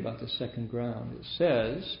so neat about the second ground. It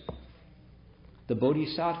says, the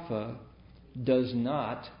Bodhisattva does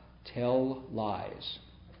not tell lies.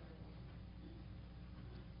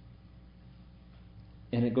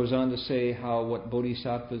 And it goes on to say what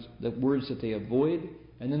Bodhisattvas, the words that they avoid,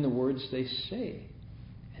 and then the words they say.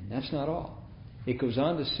 And that's not all. It goes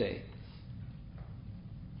on to say,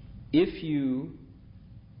 if you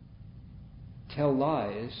tell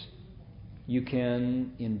lies, you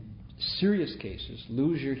can, in serious cases,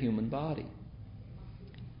 lose your human body.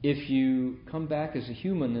 If you come back as a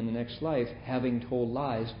human in the next life, having told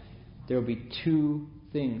lies, there will be 2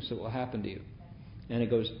 things that will happen to you. And it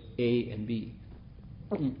goes A and B.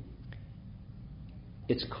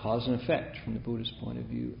 It's cause and effect from the Buddhist point of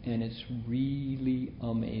view, and it's really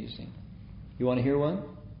amazing. You want to hear one?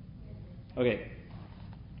 Okay.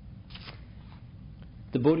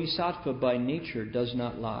 The Bodhisattva by nature does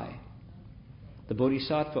not lie. The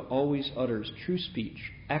Bodhisattva always utters true speech,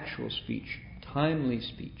 actual speech, timely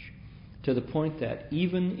speech, to the point that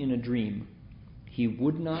even in a dream, he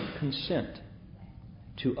would not consent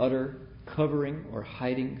to utter covering or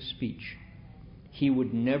hiding speech. He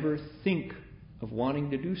would never think of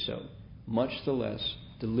wanting to do so, much the less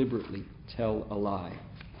deliberately tell a lie.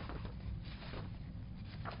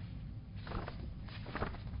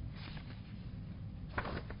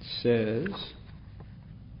 It says,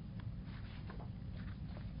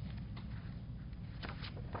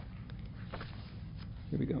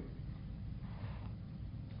 here we go.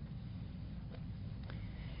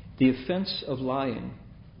 The offense of lying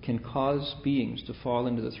can cause beings to fall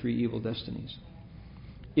into the three evil destinies.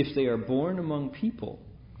 If they are born among people,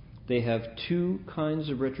 they have two kinds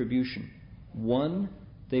of retribution. One,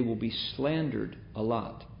 they will be slandered a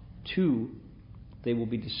lot. Two, they will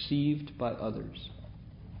be deceived by others.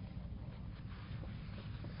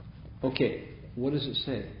 Okay, what does it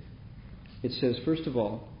say? It says, first of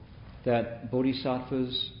all, that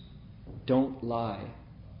bodhisattvas don't lie.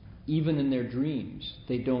 Even in their dreams,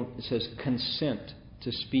 they don't, it says, consent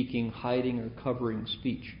to speaking, hiding, or covering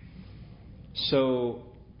speech. So,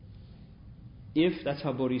 if that's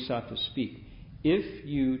how bodhisattvas speak, if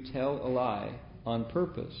you tell a lie on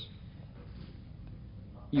purpose,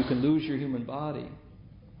 you can lose your human body.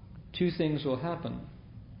 Two things will happen.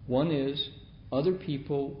 One is, other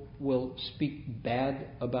people will speak bad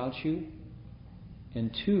about you,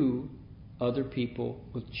 and two, other people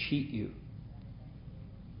will cheat you.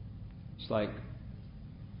 It's like,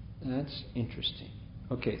 that's interesting.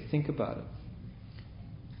 Okay, think about it.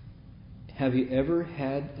 Have you ever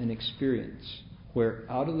had an experience where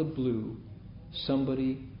out of the blue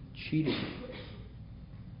somebody cheated you?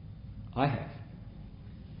 I have.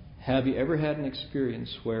 Have you ever had an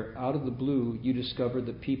experience where out of the blue you discovered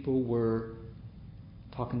that people were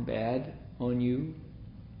talking bad on you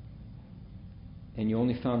and you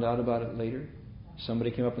only found out about it later?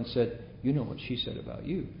 Somebody came up and said, you know what she said about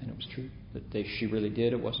you, and it was true. That she really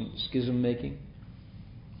did. It wasn't schism making.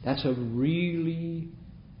 That's a really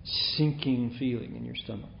sinking feeling in your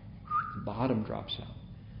stomach. The bottom drops out.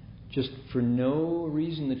 Just for no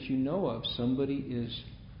reason that you know of, somebody is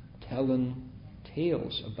telling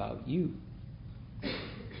tales about you.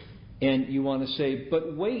 And you want to say,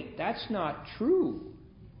 but wait, that's not true.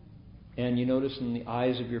 And you notice in the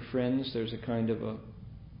eyes of your friends, there's a kind of a,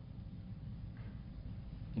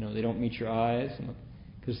 they don't meet your eyes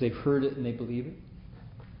because they've heard it and they believe it.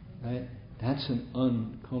 Right? That's an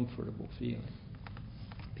uncomfortable feeling.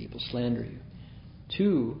 People slander you.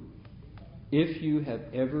 Two, if you have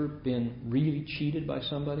ever been really cheated by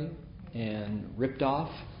somebody and ripped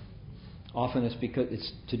off, often it's because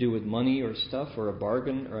it's to do with money or stuff or a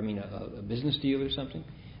bargain or a business deal or something,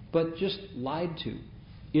 but just lied to.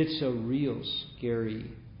 It's a real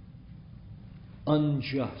scary,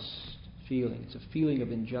 unjust feeling. It's a feeling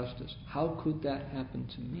of injustice. How could that happen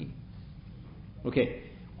to me? Okay,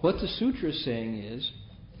 what the sutra is saying is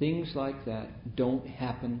things like that don't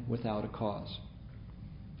happen without a cause.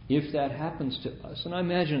 If that happens to us, and I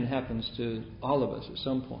imagine it happens to all of us at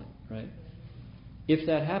some point, right? If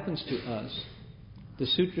that happens to us, the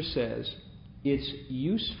sutra says it's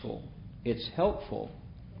useful, it's helpful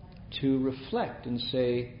to reflect and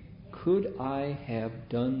say, could I have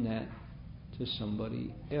done that to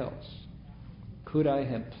somebody else? Could I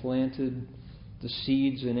have planted the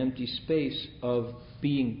seeds in empty space of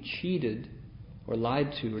being cheated or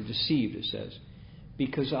lied to or deceived, it says,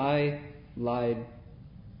 because I lied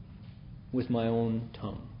with my own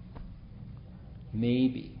tongue?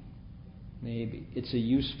 Maybe. It's a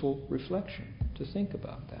useful reflection to think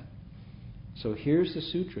about that. So here's the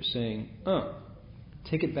sutra saying,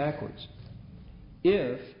 take it backwards.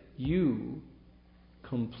 If you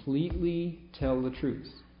completely tell the truth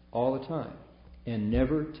all the time and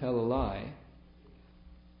never tell a lie,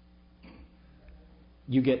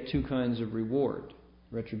 you get two kinds of reward,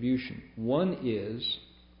 retribution. One is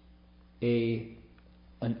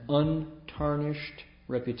an untarnished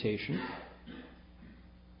reputation,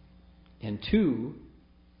 and two,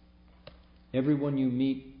 everyone you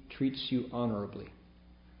meet treats you honorably.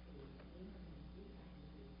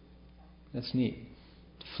 That's neat.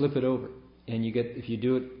 Flip it over, and you get, if you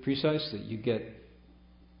do it precisely, you get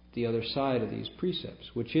the other side of these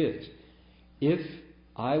precepts, which is, if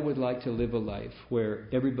I would like to live a life where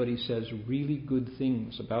everybody says really good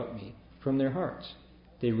things about me from their hearts,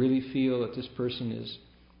 they really feel that this person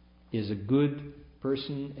is a good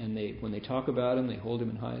person, and when they talk about him, they hold him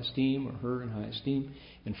in high esteem or her in high esteem.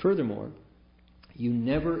 And furthermore, you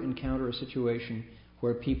never encounter a situation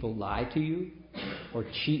where people lie to you or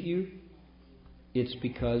cheat you, it's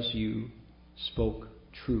because you spoke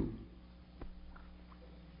true.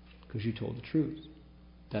 Because you told the truth.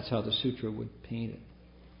 That's how the sutra would paint it.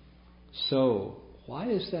 So, why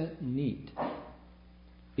is that neat?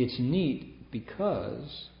 It's neat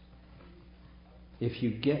because if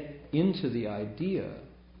you get into the idea,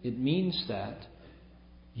 it means that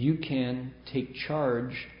you can take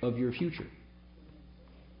charge of your future.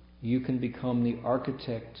 You can become the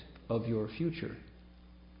architect of your future,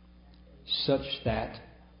 such that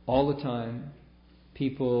all the time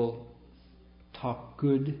people talk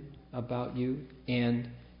good about you and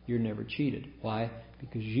you're never cheated. Why?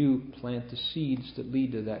 Because you plant the seeds that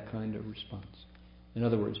lead to that kind of response. In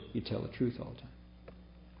other words, you tell the truth all the time.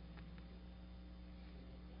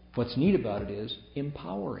 What's neat about it is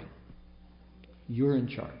empowering. You're in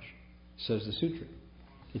charge, says the sutra.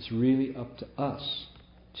 It's really up to us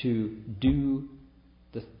to do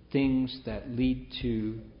the things that lead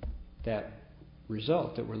to that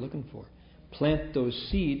result that we're looking for. Plant those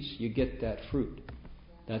seeds, you get that fruit.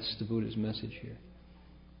 That's the Buddha's message here.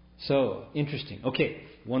 So, interesting. Okay,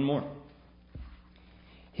 one more.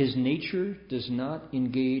 His nature does not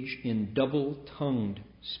engage in double-tongued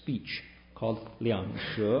speech, called liang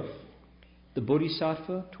she. The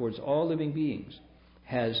Bodhisattva, towards all living beings,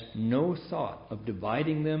 has no thought of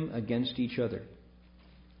dividing them against each other.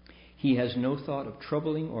 He has no thought of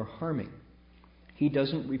troubling or harming. He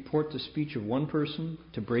doesn't report the speech of one person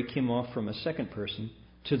to break him off from a second person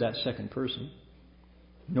to that second person,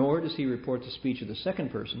 nor does he report the speech of the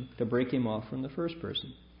second person to break him off from the first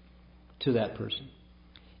person to that person.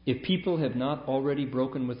 If people have not already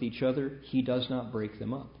broken with each other, he does not break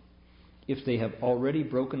them up. If they have already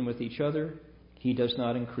broken with each other, he does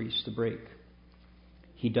not increase the break.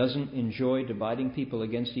 He doesn't enjoy dividing people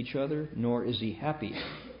against each other, nor is he happy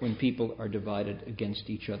when people are divided against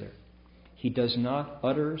each other. He does not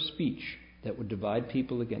utter speech that would divide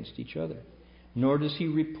people against each other, nor does he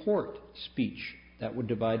report speech that would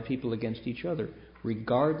divide people against each other,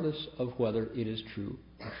 regardless of whether it is true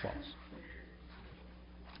or false.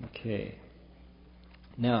 Okay.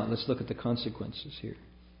 Now, let's look at the consequences here.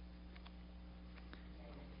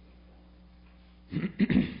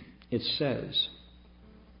 It says,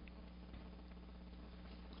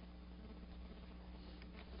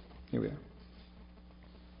 here we are.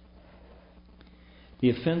 The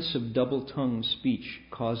offense of double-tongued speech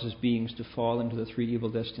causes beings to fall into the three evil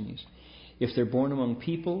destinies. If they're born among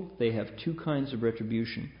people, they have two kinds of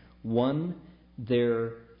retribution. One,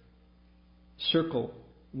 their circle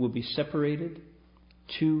will be separated.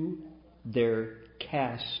 Two, their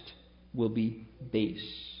caste will be base.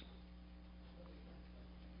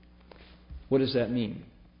 What does that mean?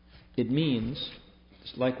 It means,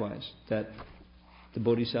 likewise, that the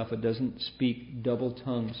Bodhisattva doesn't speak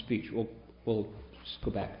double-tongued speech. We'll just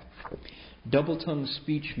go back. Double-tongued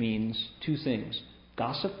speech means two things.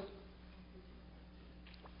 Gossip,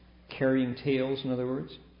 carrying tales, in other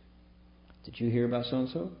words. Did you hear about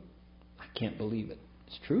so-and-so? I can't believe it.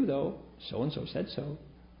 It's true, though. So-and-so said so.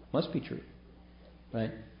 Must be true.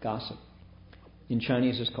 Right? Gossip. In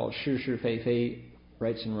Chinese, it's called shi shi fei fei,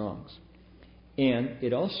 rights and wrongs. And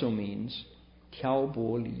it also means tiao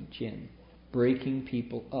bo li jian, breaking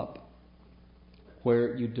people up,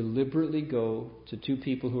 where you deliberately go to two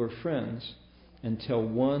people who are friends and tell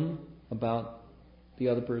one about the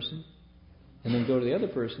other person, and then go to the other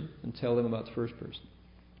person and tell them about the first person.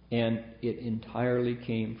 And it entirely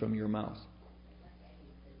came from your mouth.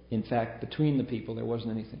 In fact, between the people there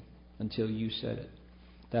wasn't anything until you said it.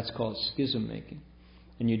 That's called schism making.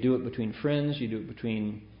 And you do it between friends, you do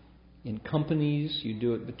it in companies, you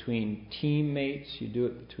do it between teammates, you do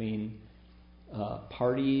it between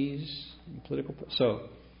parties, political. So,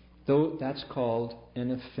 though that's called an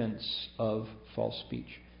offense of false speech.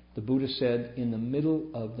 The Buddha said, in the middle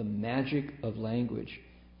of the magic of language,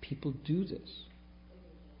 people do this.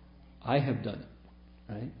 I have done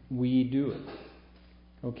it, right? We do it.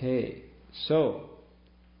 Okay, so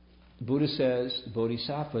the Buddha says the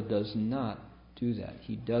Bodhisattva does not do that.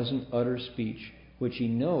 He doesn't utter speech which he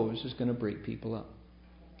knows is going to break people up,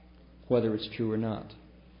 whether it's true or not.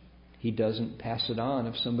 He doesn't pass it on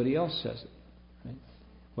if somebody else says it. Right?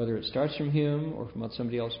 Whether it starts from him or from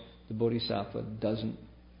somebody else, the Bodhisattva doesn't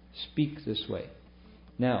speak this way.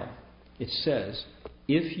 Now, it says,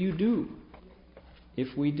 if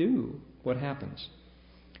we do, what happens?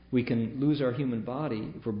 We can lose our human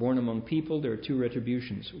body. If we're born among people, there are two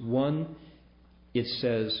retributions. One, it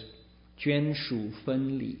says, 捐属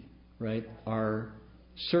分离, right? Our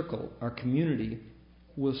circle, our community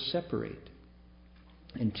will separate.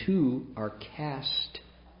 And two, our caste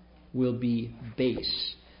will be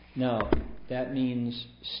base. Now, that means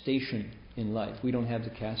station in life. We don't have the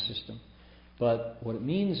caste system. But what it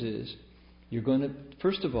means is, you're going to,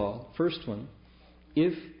 first of all, first one,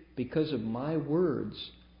 if because of my words,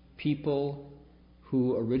 people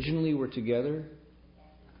who originally were together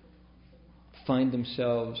find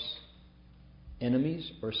themselves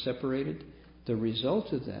enemies or separated, the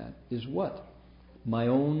result of that is what? My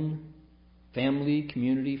own family,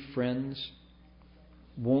 community, friends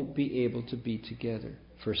won't be able to be together.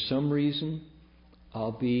 For some reason,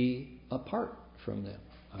 I'll be apart from them.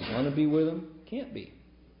 I want to be with them, can't be.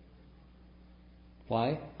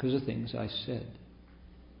 Why? Because of things I said.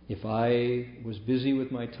 If I was busy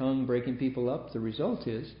with my tongue breaking people up, the result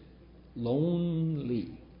is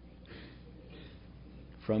lonely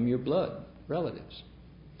from your blood relatives.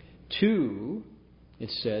 2, it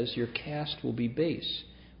says your caste will be base,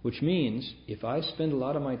 which means if I spend a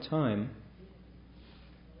lot of my time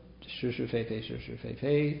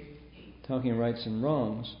talking rights and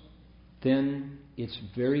wrongs, then it's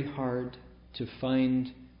very hard to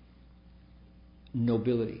find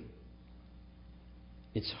nobility.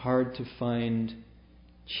 It's hard to find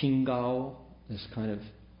qinggao, this kind of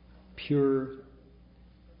pure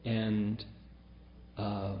and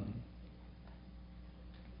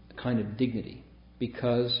kind of dignity,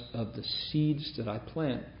 because of the seeds that I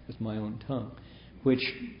plant with my own tongue, which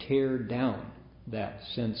tear down that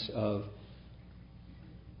sense of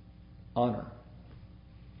honor.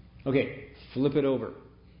 Okay, flip it over.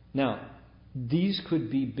 Now, these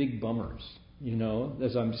could be big bummers. You know,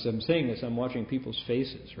 as I'm saying this, I'm watching people's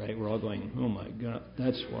faces, right? We're all going, oh my God,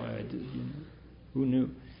 that's why I did, you know. Who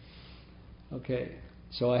knew? Okay,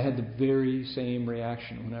 so I had the very same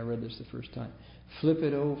reaction when I read this the first time. Flip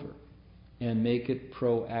it over and make it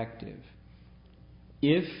proactive.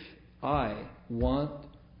 If I want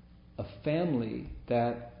a family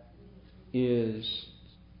that is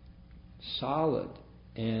solid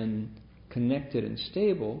and connected and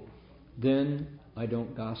stable, then I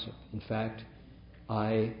don't gossip. In fact,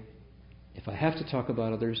 if I have to talk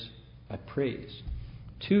about others, I praise.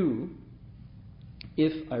 2,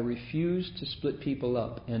 if I refuse to split people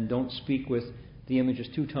up and don't speak with the image is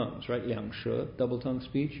 2 tongues, right? Yang She, double tongue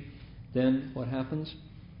speech. Then what happens?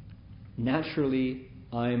 Naturally,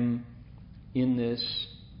 I'm in this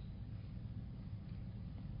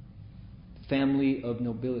family of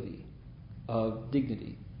nobility, of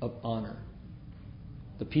dignity, of honor.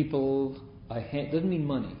 The people doesn't mean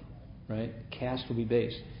money, right? Caste will be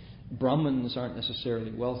base. Brahmins aren't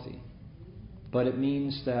necessarily wealthy, but it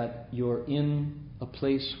means that you're in a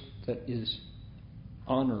place that is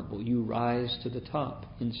honorable. You rise to the top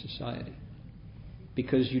in society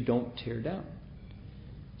because you don't tear down.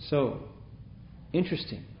 So,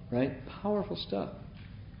 interesting, right? Powerful stuff.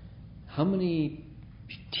 How many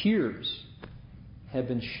tears have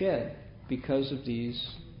been shed because of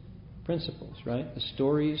these principles, right? The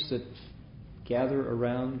stories that gather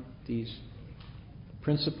around these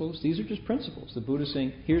principles, these are just principles. The Buddha is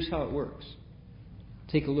saying, here's how it works.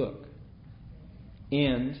 Take a look.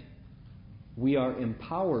 And we are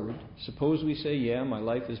empowered. Suppose we say, yeah, my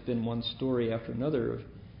life has been one story after another of,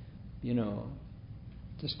 you know,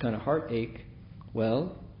 this kind of heartache.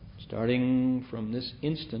 Well, starting from this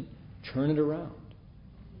instant, turn it around.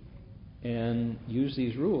 And use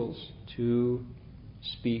these rules to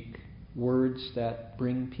speak words that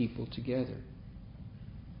bring people together.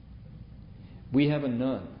 We have a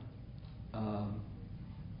nun.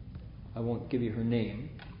 I won't give you her name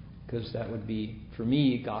because that would be, for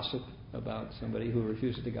me, gossip about somebody who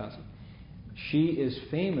refuses to gossip. She is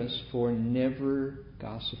famous for never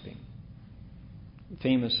gossiping.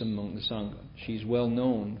 Famous among the Sangha. She's well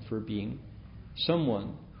known for being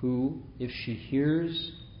someone who, if she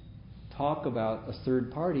hears talk about a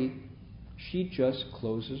third party, she just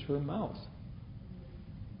closes her mouth.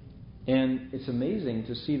 And it's amazing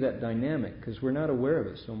to see that dynamic because we're not aware of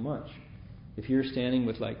it so much. If you're standing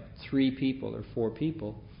with like 3 people or 4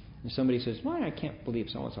 people, and somebody says, "Why, I can't believe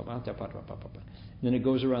so-and-so," and then it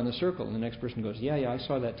goes around the circle, and the next person goes, yeah, I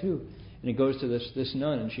saw that too. And it goes to this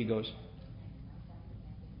nun, and she goes,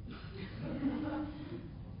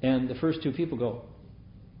 and the first 2 people go,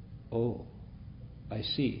 oh, I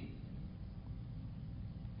see.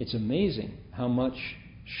 It's amazing how much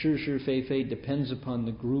Shi Fei Fei depends upon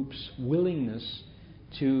the group's willingness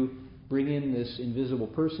to bring in this invisible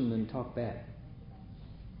person and talk bad.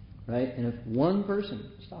 Right? And if one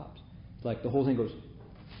person stops, like the whole thing goes,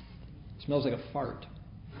 smells like a fart.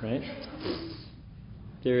 Right?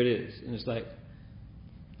 There it is. And it's like,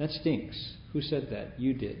 that stinks. Who said that?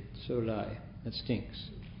 You did. So did I. That stinks.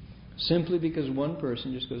 Simply because one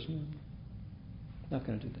person just goes, not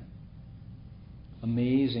going to do that.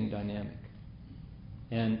 Amazing dynamic.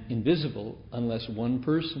 And invisible unless one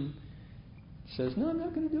person says, no, I'm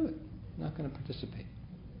not going to do it. I'm not going to participate.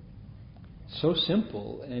 So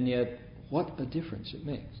simple, and yet what a difference it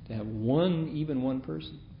makes to have even one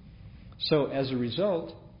person. So as a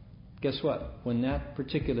result, guess what? When that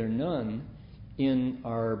particular nun in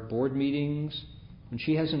our board meetings, when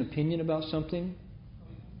she has an opinion about something,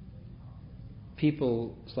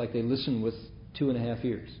 people, it's like they listen with 2.5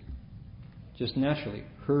 ears. Just naturally,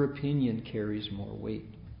 her opinion carries more weight.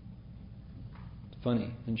 It's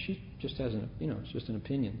funny. And she just has it's just an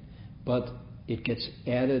opinion. But it gets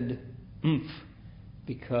added oomph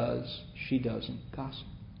because she doesn't gossip.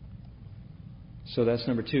 So that's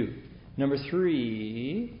number 2. Number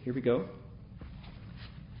 3, here we go.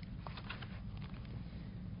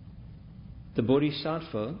 The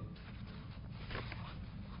Bodhisattva,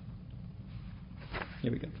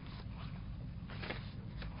 here we go.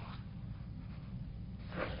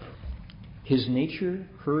 His nature,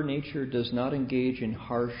 her nature, does not engage in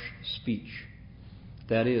harsh speech.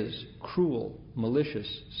 That is, cruel,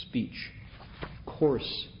 malicious speech,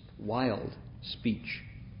 coarse, wild speech,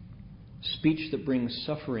 speech that brings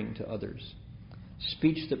suffering to others,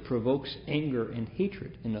 speech that provokes anger and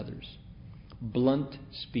hatred in others, blunt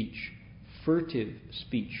speech, furtive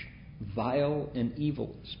speech, vile and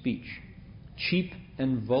evil speech, cheap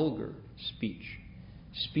and vulgar speech,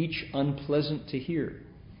 speech unpleasant to hear,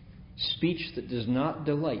 speech that does not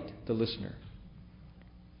delight the listener,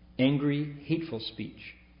 angry, hateful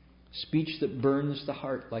speech, speech that burns the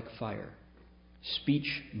heart like fire,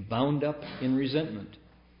 speech bound up in resentment,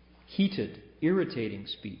 heated, irritating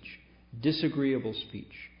speech, disagreeable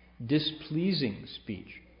speech, displeasing speech,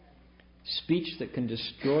 speech that can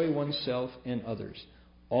destroy oneself and others,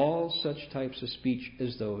 all such types of speech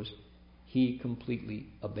as those he completely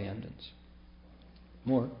abandons.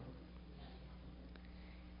 More.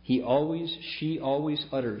 She always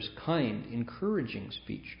utters kind, encouraging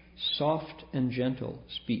speech, soft and gentle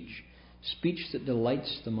speech, speech that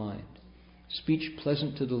delights the mind, speech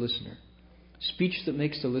pleasant to the listener, speech that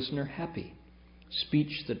makes the listener happy,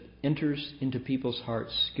 speech that enters into people's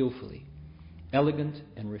hearts skillfully, elegant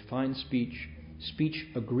and refined speech, speech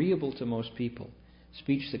agreeable to most people,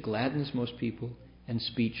 speech that gladdens most people, and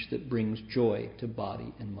speech that brings joy to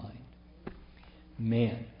body and mind.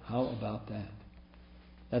 Man, how about that?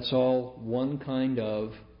 That's all one kind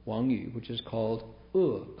of Wang Yu, which is called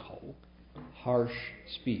kou, harsh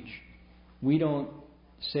speech. We don't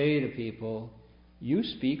say to people, you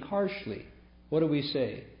speak harshly. What do we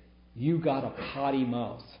say? You got a potty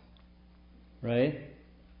mouth. Right?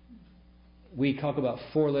 We talk about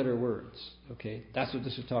 4-letter words. Okay? That's what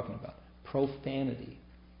this is talking about. Profanity.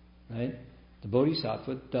 Right? The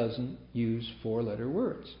Bodhisattva doesn't use 4-letter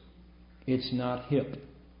words. It's not hip.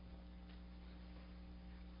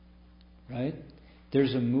 Right?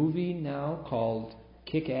 There's a movie now called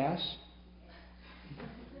Kick-Ass.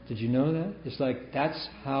 Did you know that? It's like that's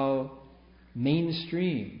how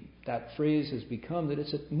mainstream that phrase has become, that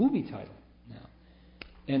it's a movie title now.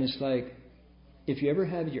 And it's like, if you ever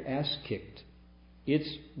had your ass kicked, it's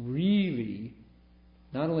really,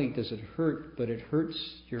 not only does it hurt, but it hurts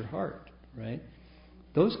your heart, right?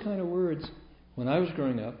 Those kind of words, when I was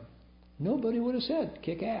growing up, nobody would have said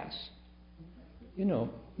kick ass.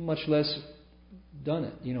 Much less done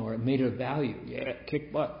it, or made it a value. Yeah,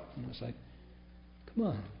 kick butt. It's like, come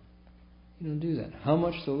on. You don't do that. How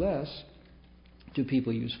much the less do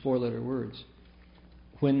people use 4-letter words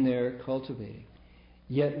when they're cultivating?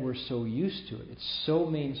 Yet we're so used to it. It's so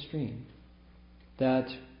mainstream that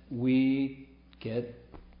we get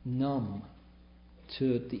numb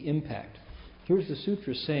to the impact. Here's the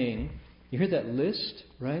sutra saying, you hear that list,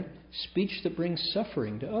 right? Speech that brings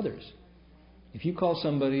suffering to others. If you call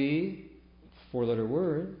somebody a 4-letter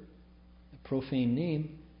word, a profane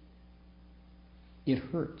name, it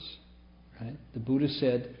hurts. Right? The Buddha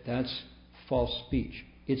said that's false speech.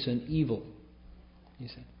 It's an evil, he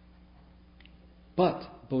said.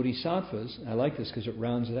 But bodhisattvas, I like this because it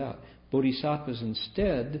rounds it out, bodhisattvas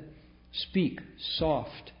instead speak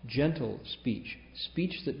soft, gentle speech,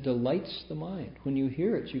 speech that delights the mind. When you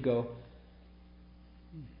hear it, you go,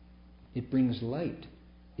 it brings light,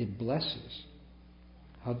 it blesses.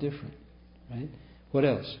 How different, right? What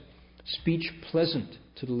else? Speech pleasant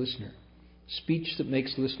to the listener. Speech that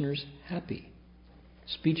makes listeners happy.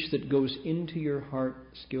 Speech that goes into your heart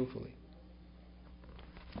skillfully.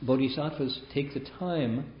 Bodhisattvas take the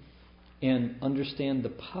time and understand the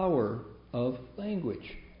power of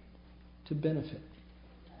language to benefit.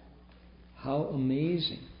 How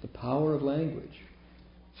amazing, the power of language.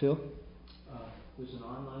 Phil? There's an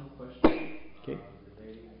online question Okay.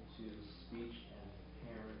 relating to speech and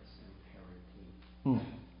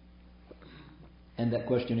And that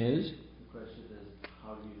question is? The question is,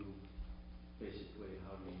 how do you use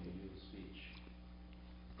speech?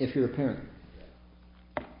 If you're a parent.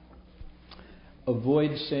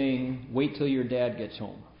 Avoid saying, wait till your dad gets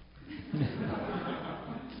home.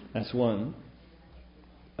 That's one.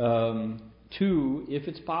 2, if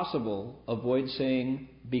it's possible, avoid saying,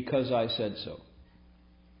 because I said so.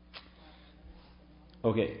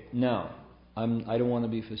 Okay, now, I don't want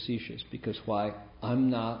to be facetious, because why?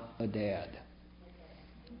 I'm not a dad.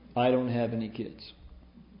 I don't have any kids.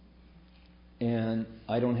 And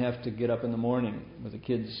I don't have to get up in the morning with the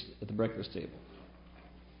kids at the breakfast table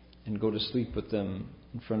and go to sleep with them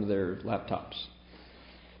in front of their laptops.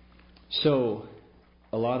 So,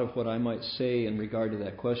 a lot of what I might say in regard to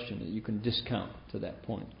that question, you can discount to that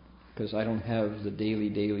point, because I don't have the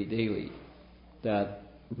daily. That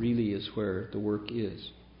really is where the work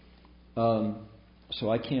is.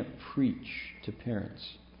 So I can't preach to parents.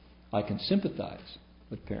 I can sympathize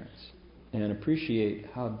with parents and appreciate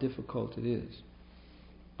how difficult it is.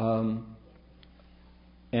 And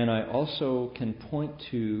I also can point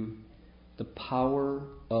to the power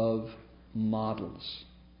of models,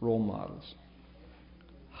 role models.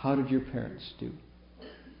 How did your parents do?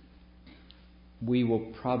 We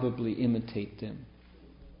will probably imitate them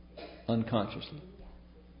unconsciously.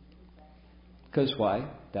 Because why?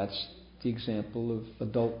 That's the example of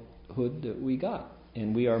adulthood that we got.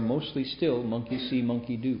 And we are mostly still monkey see,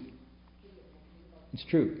 monkey do. It's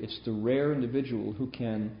true. It's the rare individual who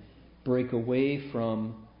can break away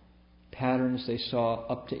from patterns they saw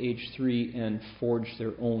up to age 3 and forge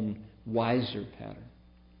their own wiser pattern.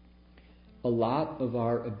 A lot of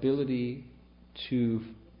our ability to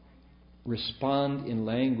respond in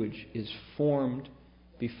language is formed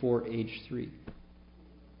before age 3.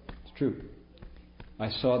 It's true. I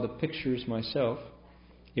saw the pictures myself.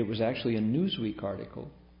 It was actually a Newsweek article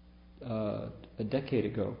a decade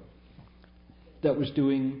ago that was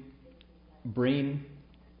doing brain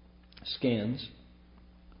scans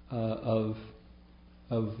of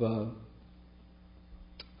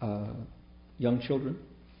young children.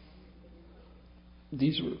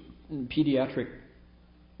 These were pediatric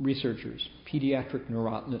researchers, pediatric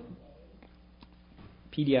neurology?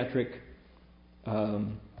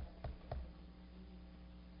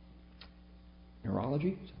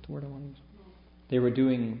 Is that the word I want to use? They were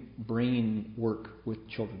doing brain work with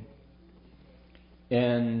children.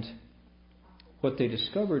 And what they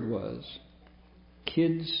discovered was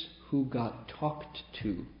kids who got talked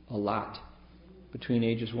to a lot between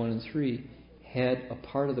ages 1 and 3 had a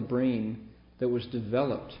part of the brain that was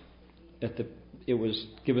developed it was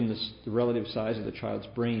given the relative size of the child's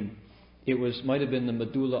brain. It might have been the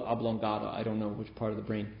medulla oblongata. I don't know which part of the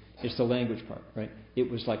brain. It's the language part, right? It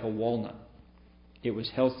was like a walnut. It was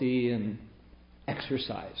healthy and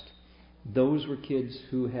exercised. Those were kids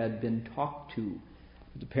who had been talked to.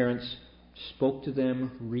 The parents spoke to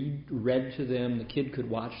them, read to them. The kid could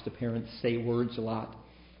watch the parents say words a lot.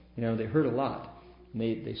 They heard a lot.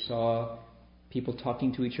 They saw people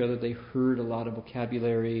talking to each other. They heard a lot of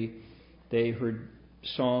vocabulary. They heard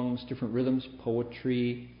songs, different rhythms,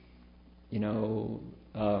 poetry,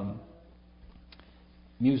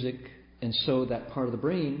 music. And so that part of the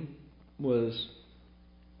brain was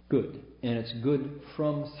good. And it's good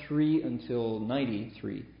from 3 until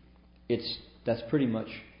 93. That's pretty much,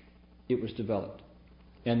 it was developed.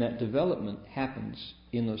 And that development happens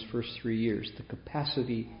in those first 3 years, the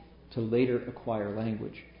capacity to later acquire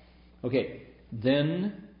language. Okay,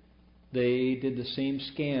 then they did the same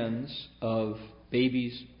scans of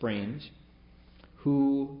babies' brains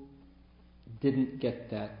who didn't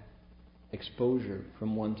get that exposure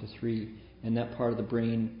from 1 to 3, and that part of the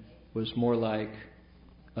brain was more like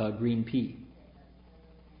a green pea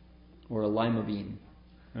or a lima bean,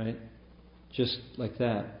 right? Just like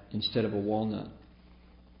that, instead of a walnut.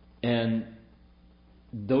 And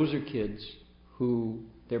those are kids who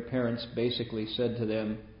their parents basically said to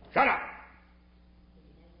them, "Shut up!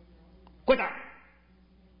 Quit that!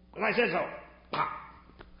 Because I said so!"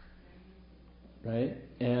 Right?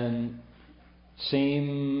 And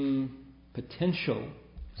same potential,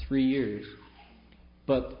 3 years.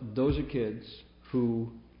 But those are kids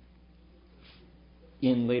who,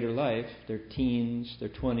 in later life, their teens, their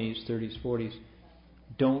 20s, 30s, 40s,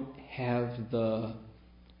 don't have the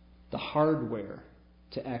hardware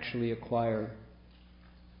to actually acquire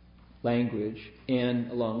language, and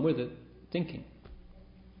along with it, thinking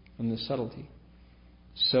and the subtlety.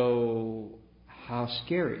 So how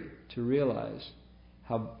scary to realize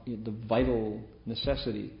how the vital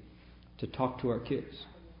necessity to talk to our kids.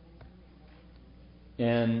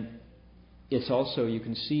 And it's also, you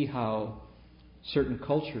can see how certain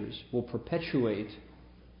cultures will perpetuate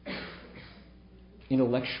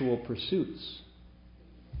intellectual pursuits.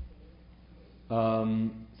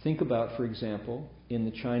 Think about, for example, in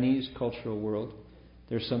the Chinese cultural world,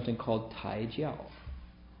 there's something called Tai Jiao,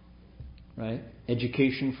 right?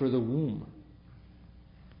 Education for the womb.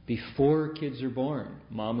 Before kids are born,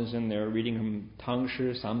 mom is in there reading them Tang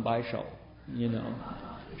Shi San Bai Shou,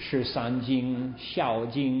 Shi San Jing,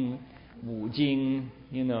 Xiao Jing, Wu Jing,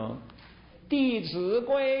 弟子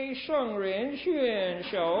规，圣人训，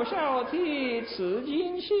首孝悌，此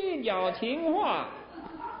经信，要听话。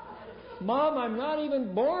Mom, I'm not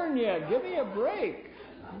even born yet. Give me a break.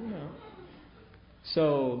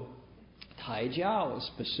 So, Tai Jiao is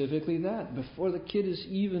specifically that. Before the kid is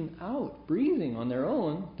even out breathing on their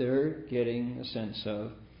own, they're getting a sense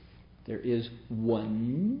of there is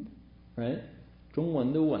one, right? 中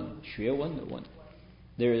文的文，学文的文.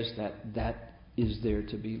 There is that is there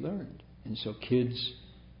to be learned. And so kids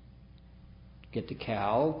get to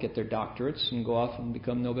Cal, get their doctorates, and go off and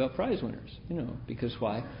become Nobel Prize winners. Because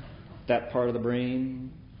why? That part of the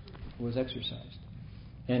brain was exercised.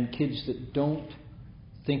 And kids that don't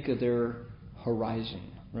think of their horizon,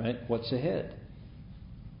 right? What's ahead?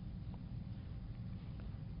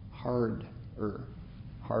 Harder.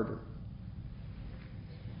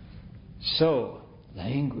 So,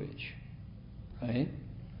 language, right?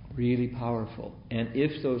 Really powerful. And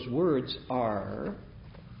if those words are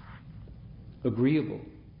agreeable,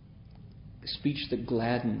 speech that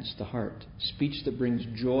gladdens the heart, speech that brings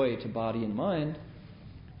joy to body and mind,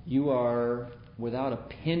 you are without a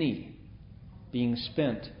penny being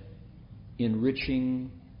spent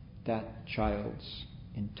enriching that child's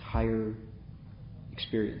entire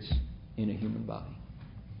experience in a human body.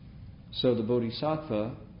 So the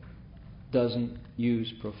Bodhisattva doesn't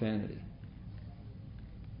use profanity.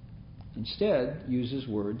 Instead, uses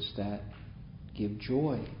words that give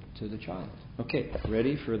joy to the child. Okay,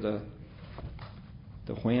 ready for the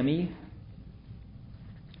whammy?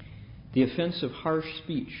 The offense of harsh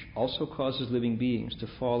speech also causes living beings to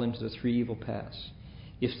fall into the three evil paths.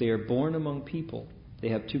 If they are born among people, they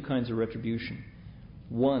have two kinds of retribution.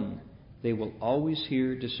 One, they will always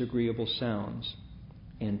hear disagreeable sounds.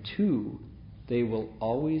 And two, they will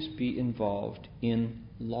always be involved in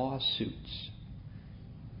lawsuits.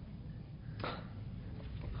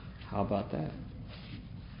 How about that?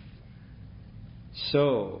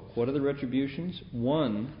 So, what are the retributions?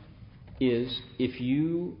 One is if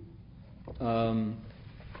you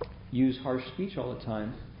use harsh speech all the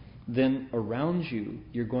time, then around you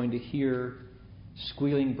you're going to hear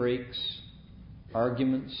squealing brakes,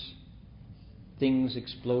 arguments, things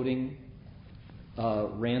exploding,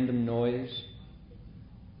 random noise.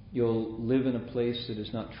 You'll live in a place that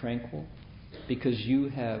is not tranquil because you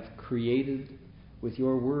have created with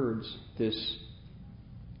your words this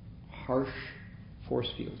harsh force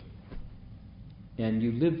field. And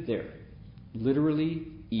you live there. Literally,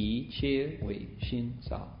 一切为心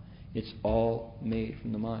造. It's all made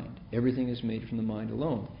from the mind. Everything is made from the mind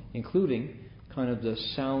alone, including kind of the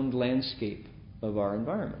sound landscape of our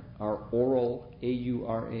environment. Our aural,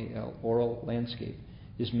 A-U-R-A-L, aural landscape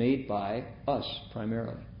is made by us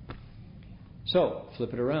primarily. So,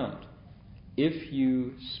 flip it around. If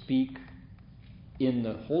you speak in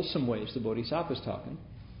the wholesome ways the Bodhisattva is talking,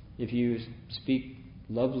 if you speak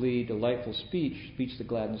lovely, delightful speech that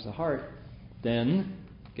gladdens the heart, then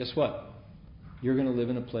guess what? You're going to live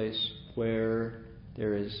in a place where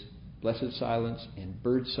there is blessed silence and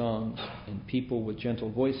bird songs and people with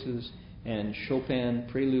gentle voices and Chopin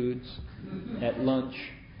preludes at lunch,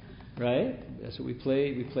 right? That's what we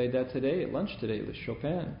played. We played that today at lunch today with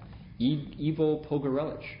Chopin. Ivo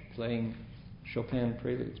Pogorelic playing Chopin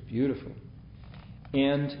preludes. Beautiful.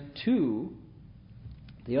 And two,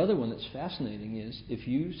 the other one that's fascinating is if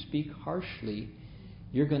you speak harshly,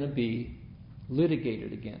 you're going to be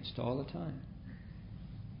litigated against all the time.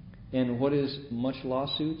 And what is much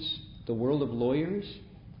lawsuits? The world of lawyers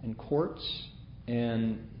and courts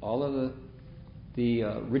and all of the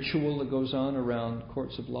ritual that goes on around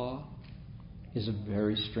courts of law is a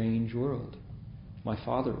very strange world. My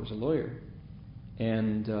father was a lawyer,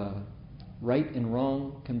 and right and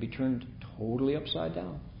wrong can be turned totally upside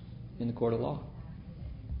down in the court of law.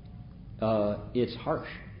 It's harsh,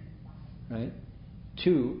 right?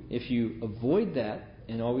 Two, if you avoid that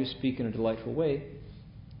and always speak in a delightful way,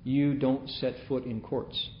 you don't set foot in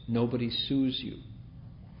courts. Nobody sues you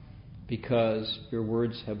because your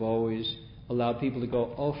words have always allowed people to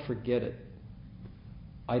go, oh, forget it.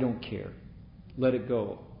 I don't care. Let it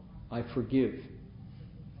go. I forgive.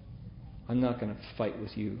 I'm not going to fight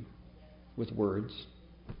with you with words.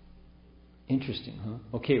 Interesting,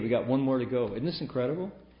 huh? Okay, we got one more to go. Isn't this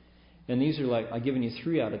incredible? And these are like, I've given you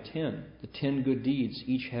 3 out of 10. The 10 good deeds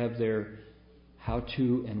each have their how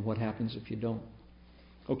to and what happens if you don't.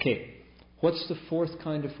 Okay, what's the 4th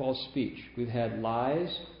kind of false speech? We've had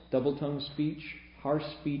lies, double-tongued speech, harsh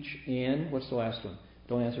speech, and what's the last one?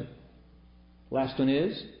 Don't answer. Last one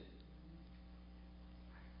is?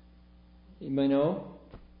 Anybody know?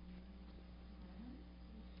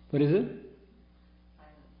 What is it?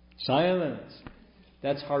 Silence.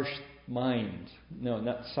 That's harsh mind.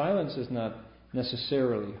 No, silence is not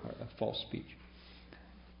necessarily a false speech.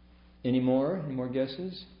 Any more? Any more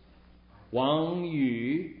guesses? Wang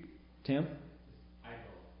Yu. Tim?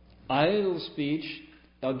 Idle speech.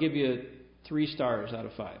 I'll give you 3 stars out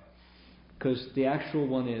of 5. Because the actual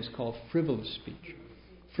one is called frivolous speech.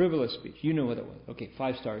 Frivolous speech. You know what it was. Okay,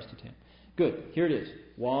 5 stars to 10. Good. Here it is.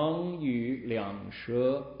 Wang Yu liang she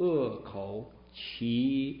kou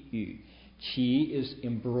qi yu. Qi is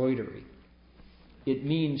embroidery. It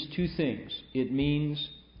means 2 things. It means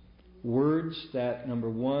words that, number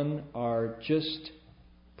 1, are just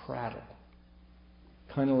prattle.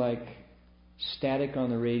 Kind of like static on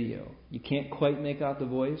the radio. You can't quite make out the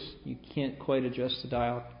voice. You can't quite adjust the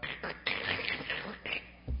dial.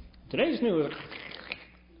 Today's news.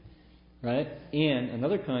 Right? And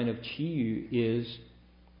another kind of qi is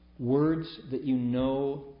words that you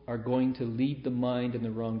know are going to lead the mind in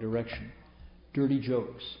the wrong direction. Dirty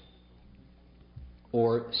jokes.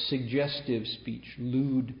 Or suggestive speech,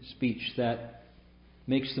 lewd speech that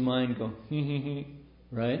makes the mind go,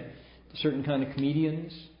 right? Certain kind of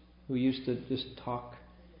comedians who used to just talk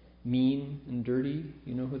mean and dirty,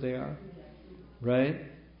 you know who they are? Right?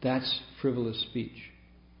 That's frivolous speech.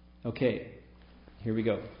 Okay, here we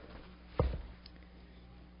go.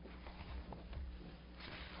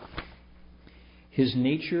 His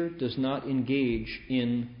nature does not engage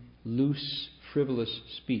in loose, frivolous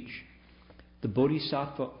speech. The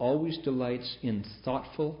Bodhisattva always delights in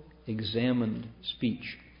thoughtful, examined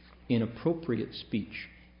speech, in appropriate speech,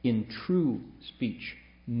 in true speech,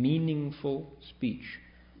 meaningful speech,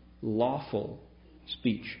 lawful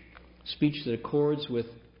speech, speech that accords with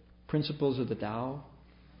principles of the Tao,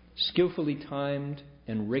 skillfully timed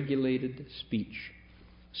and regulated speech,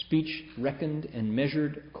 speech reckoned and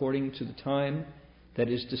measured according to the time that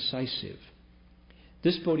is decisive.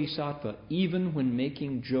 This Bodhisattva, even when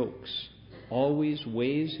making jokes, always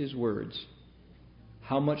weighs his words.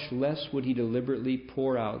 How much less would he deliberately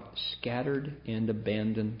pour out scattered and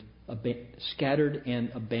abandoned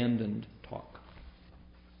talk?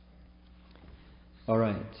 All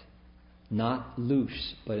right, not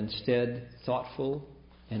loose, but instead thoughtful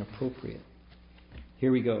and appropriate.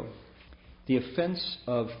 Here we go. The offense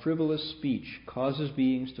of frivolous speech causes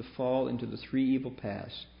beings to fall into the 3 evil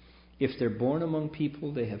paths. If they're born among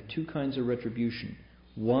people, they have 2 kinds of retribution.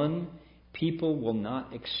 1, people will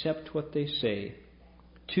not accept what they say.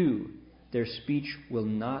 2, their speech will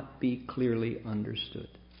not be clearly understood.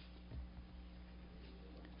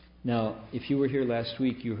 Now, if you were here last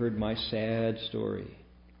week, you heard my sad story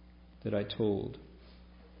that I told,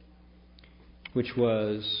 which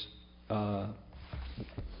was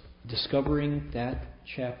discovering that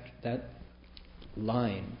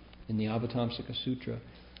line in the Avatamsaka Sutra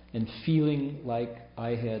and feeling like I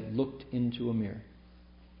had looked into a mirror.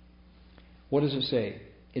 What does it say?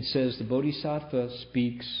 It says the Bodhisattva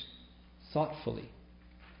speaks thoughtfully.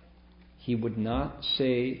 She would not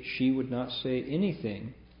say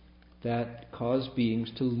anything that caused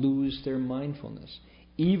beings to lose their mindfulness.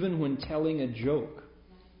 Even when telling a joke,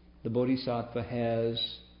 the Bodhisattva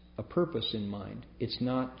has a purpose in mind. It's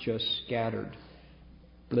not just scattered.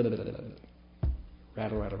 Blah, blah, blah, blah, blah.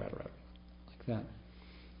 Rattle, rattle, rattle, rattle. Like that.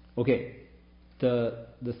 Okay.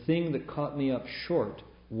 The thing that caught me up short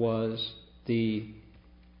was the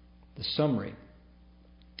summary.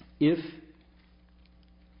 If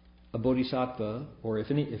a bodhisattva, or if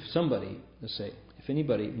somebody, let's say, if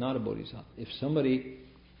anybody, not a bodhisattva, if somebody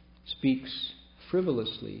speaks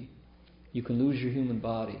frivolously, you can lose your human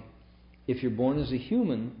body. If you're born as a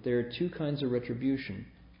human, there are 2 kinds of retribution.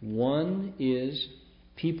 1 is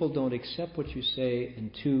people don't accept what you say,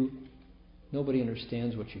 and 2, nobody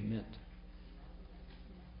understands what you meant.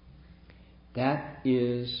 That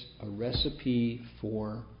is a recipe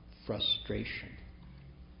for frustration.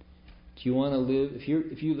 Do you want to live? If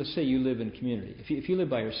you let's say you live in a community. If you live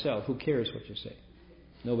by yourself, who cares what you say?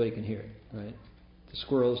 Nobody can hear it, right? The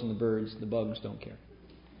squirrels and the birds, the bugs don't care.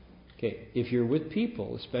 Okay, if you're with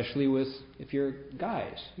people, especially if you're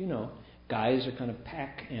guys, guys are kind of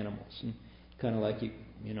pack animals, and kind of like you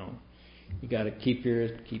got to keep your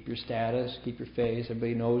status, keep your face.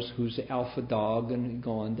 Everybody knows who's the alpha dog, and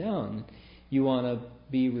go on down. You want to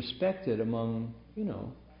be respected among,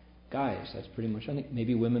 guys. That's pretty much, I think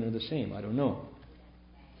maybe women are the same. I don't know.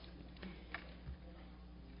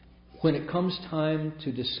 When it comes time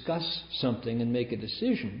to discuss something and make a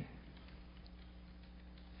decision,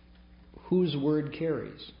 whose word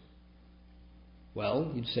carries?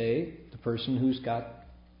 Well, you'd say the person who's got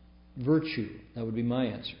virtue. That would be my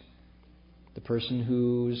answer. The person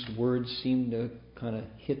whose words seem to kind of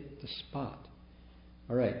hit the spot.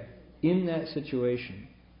 All right. In that situation,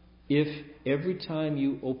 if every time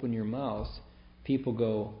you open your mouth, people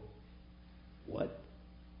go, "What?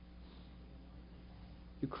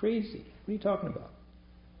 You're crazy. What are you talking about?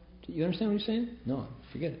 Do you understand what he's saying?" No,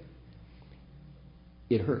 forget it.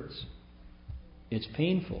 It hurts. It's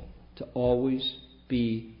painful to always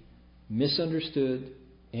be misunderstood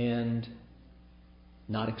and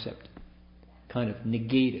not accepted. Kind of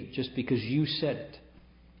negated just because you said it.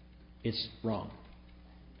 It's wrong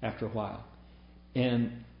after a while.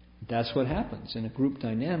 And that's what happens in a group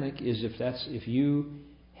dynamic is if you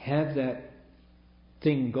have that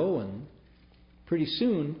thing going, pretty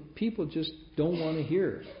soon people just don't want to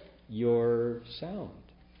hear your sound.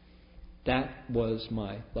 That was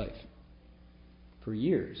my life for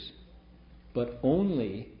years. But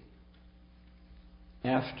only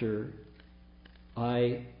after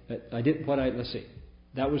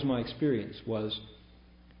that was my experience, was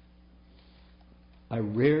I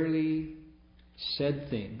rarely said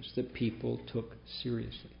things that people took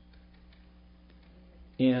seriously.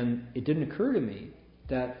 And it didn't occur to me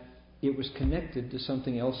that it was connected to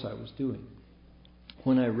something else I was doing.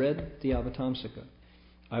 When I read the Avatamsaka,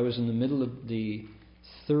 I was in the middle of the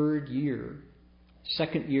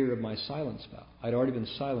second year of my silence vow. I'd already been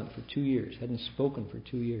silent for 2 years, hadn't spoken for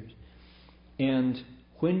 2 years. And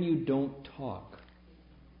when you don't talk,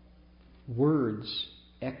 words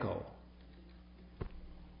echo.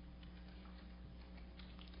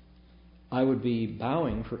 I would be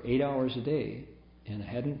bowing for 8 hours a day, and I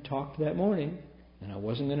hadn't talked that morning, and I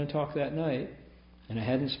wasn't going to talk that night, and I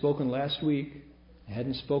hadn't spoken last week, I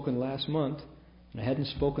hadn't spoken last month, and I hadn't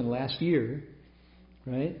spoken last year,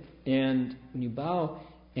 right? And when you bow,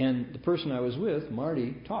 and the person I was with,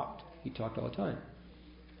 Marty, talked. He talked all the time.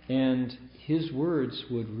 And his words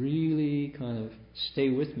would really kind of stay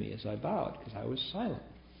with me as I bowed, because I was silent.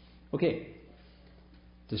 Okay,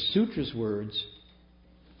 the sutra's words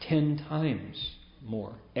 10 times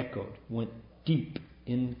more echoed, went deep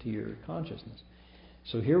into your consciousness.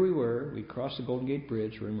 So here we were, we crossed the Golden Gate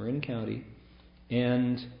Bridge, we're in Marin County,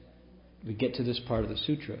 and we get to this part of the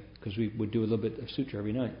sutra, because we would do a little bit of sutra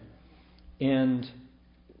every night. And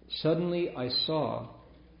suddenly I saw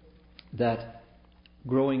that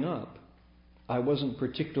growing up, I wasn't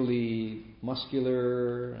particularly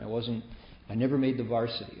muscular, I never made the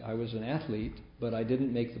varsity. I was an athlete, but I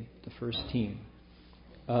didn't make the first team.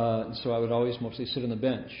 So I would always mostly sit on the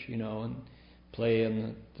bench, and play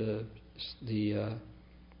in the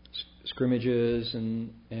scrimmages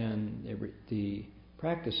and the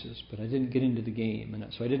practices, but I didn't get into the game,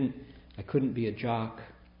 and so I couldn't be a jock,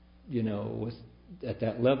 at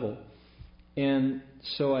that level, and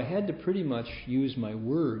so I had to pretty much use my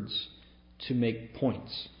words to make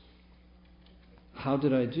points. How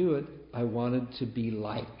did I do it? I wanted to be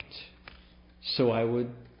liked, so I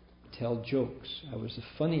would tell jokes. I was a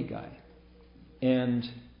funny guy, and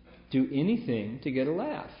do anything to get a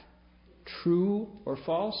laugh. True or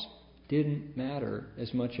false didn't matter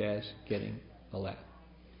as much as getting a laugh,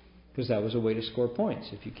 because that was a way to score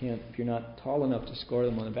points. If you're not tall enough to score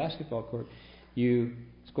them on a basketball court, you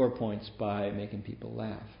score points by making people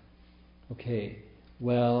laugh. Okay,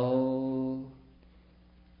 well,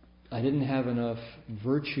 I didn't have enough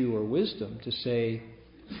virtue or wisdom to say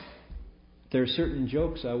there are certain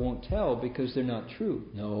jokes I won't tell because they're not true.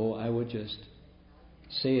 No, I would just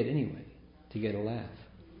say it anyway to get a laugh.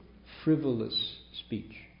 Frivolous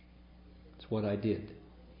speech. That's what I did.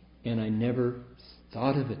 And I never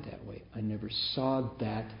thought of it that way. I never saw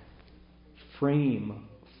that frame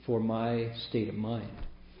for my state of mind.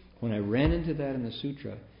 When I ran into that in the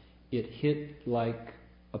sutra, it hit like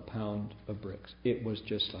a pound of bricks. It was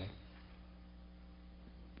just like,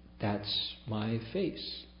 that's my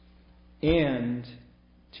face. And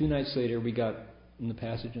 2 nights later, we got in the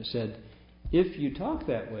passage and said, if you talk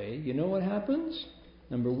that way, you know what happens?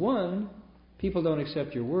 Number 1, people don't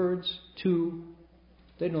accept your words. 2,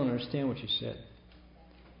 they don't understand what you said.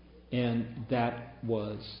 And that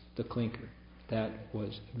was the clinker. That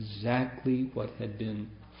was exactly what had been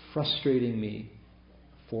frustrating me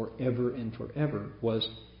forever and forever, was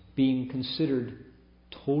being considered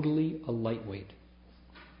totally a lightweight.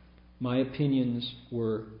 My opinions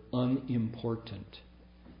were unimportant.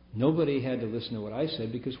 Nobody had to listen to what I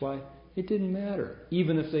said because why? It didn't matter.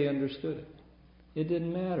 Even if they understood it. It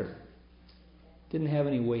didn't matter. It didn't have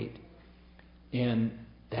any weight. And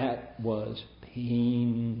that was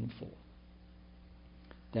painful.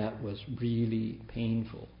 That was really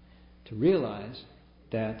painful to realize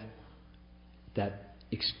that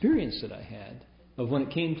experience that I had of when it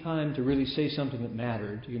came time to really say something that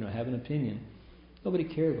mattered, have an opinion, nobody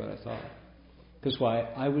cared what I thought. Because why?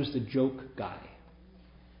 I was the joke guy.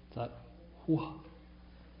 I thought, whoa,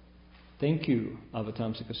 thank you,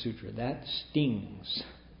 Avatamsaka Sutra. That stings.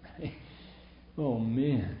 Oh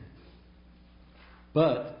man.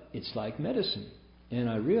 But it's like medicine. And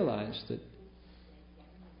I realized that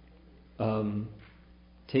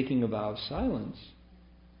taking a vow of silence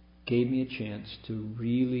gave me a chance to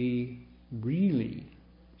really, really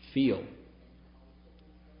feel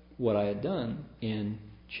what I had done and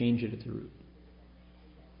change it at the root.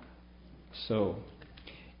 So,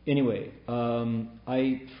 anyway,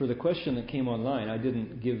 for the question that came online, I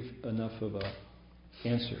didn't give enough of a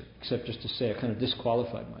answer, except just to say I kind of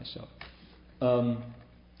disqualified myself.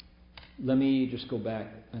 Let me just go back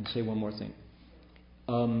and say one more thing.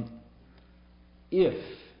 If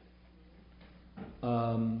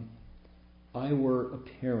I were a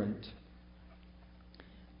parent,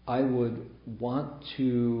 I would want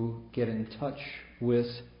to get in touch with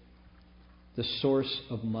the source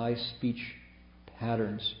of my speech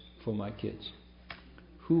patterns for my kids.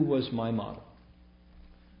 Who was my model?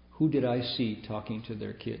 Who did I see talking to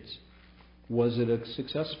their kids? Was it a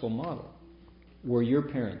successful model? Were your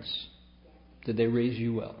parents, did they raise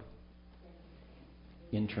you well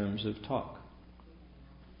in terms of talk?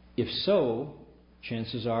 If so,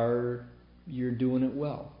 chances are you're doing it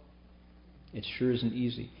well. It sure isn't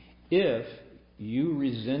easy. If you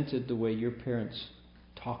resented the way your parents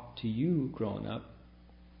talked to you growing up,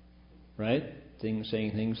 right? Saying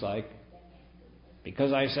things like,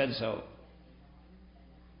 because I said so.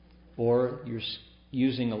 Or you're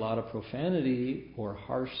using a lot of profanity or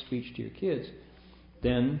harsh speech to your kids,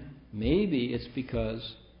 then maybe it's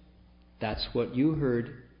because that's what you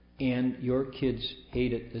heard and your kids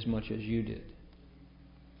hate it as much as you did.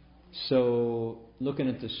 So looking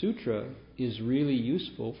at the sutra is really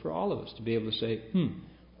useful for all of us to be able to say,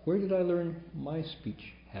 where did I learn my speech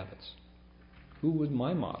habits? Who was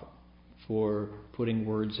my model for putting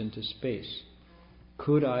words into space?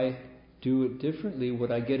 Could I do it differently?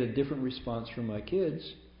 Would I get a different response from my kids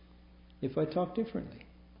if I talk differently?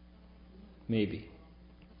 Maybe.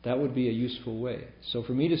 That would be a useful way. So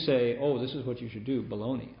for me to say, this is what you should do,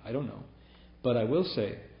 baloney, I don't know. But I will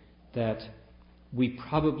say that we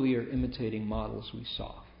probably are imitating models we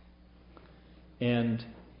saw. And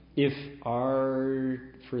if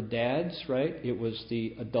for dads, right, it was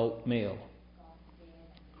the adult male.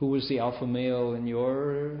 Who was the alpha male in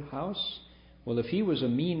your house? Well, if he was a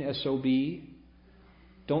mean SOB,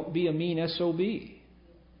 don't be a mean SOB,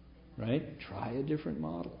 right? Try a different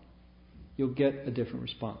model. You'll get a different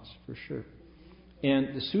response, for sure.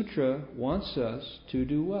 And the sutra wants us to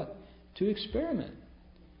do what? To experiment.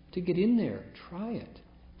 To get in there. Try it.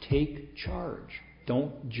 Take charge.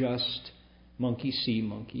 Don't just monkey see,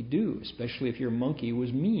 monkey do. Especially if your monkey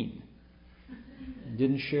was mean.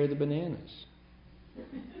 Didn't share the bananas.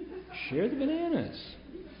 Share the bananas.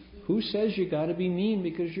 Who says you got to be mean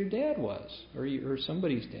because your dad was? Or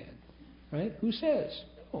somebody's dad. Right? Who says?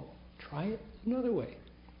 No. Try it another way.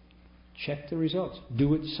 Check the results.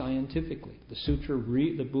 Do it scientifically. The sutra,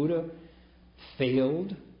 the Buddha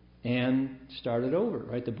failed and started over.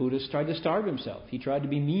 Right? The Buddha tried to starve himself. He tried to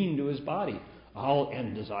be mean to his body. I'll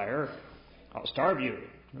end desire. I'll starve you.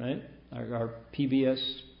 Right? Our PBS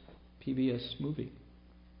movie.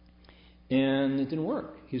 And it didn't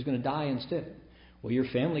work. He's going to die instead. Well, your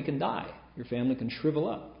family can die. Your family can shrivel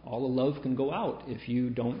up. All the love can go out if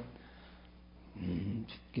you don't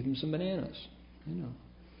give them some bananas.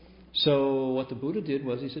 So what the Buddha did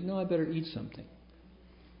was he said, no, I better eat something.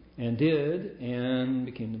 And did, and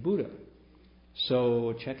became the Buddha.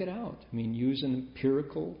 So check it out. Use an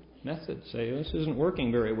empirical method. Say, this isn't working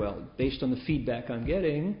very well. Based on the feedback I'm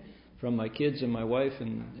getting from my kids and my wife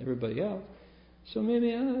and everybody else. So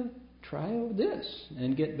maybe I'll try this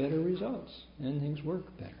and get better results. And things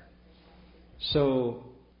work better. So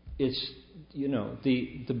it's,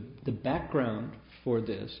 the background for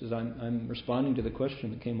this is I'm responding to the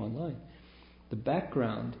question that came online. The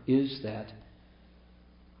background is that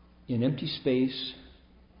in empty space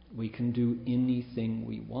we can do anything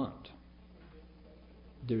we want.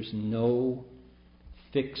 There's no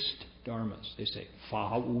fixed dharmas. They say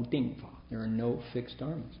fa wu ding fa. There are no fixed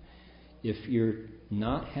dharmas. If you're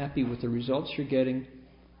not happy with the results you're getting,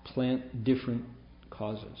 plant different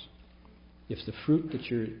causes. If the fruit that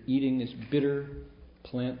you're eating is bitter,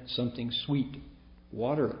 plant something sweet.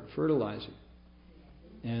 Water it, fertilize it,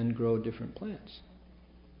 and grow different plants.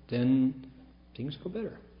 Then things go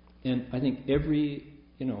better. And I think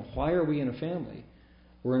why are we in a family?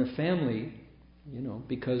 We're in a family,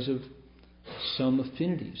 because of some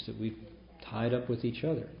affinities that we've tied up with each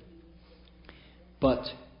other. But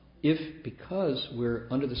because we're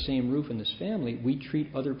under the same roof in this family, we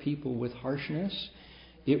treat other people with harshness,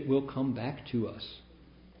 it will come back to us.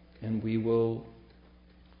 And we will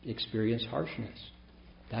experience harshness.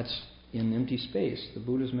 That's in empty space. The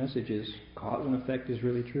Buddha's message is cause and effect is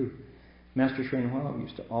really true. Master Hsuan Hua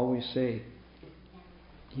used to always say,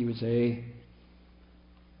 he would say,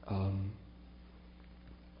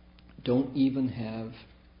 don't even have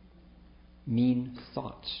mean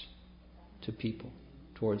thoughts to people,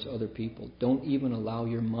 towards other people. Don't even allow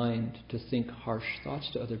your mind to think harsh thoughts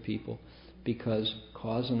to other people, because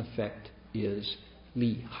cause and effect is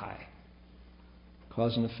li hai.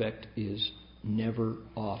 Cause and effect is never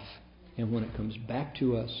off. And when it comes back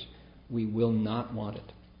to us, we will not want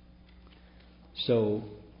it. So,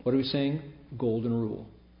 what are we saying? Golden rule.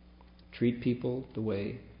 Treat people the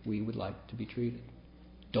way we would like to be treated.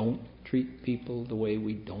 Don't treat people the way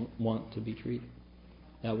we don't want to be treated.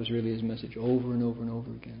 That was really his message over and over and over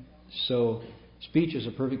again. So, speech is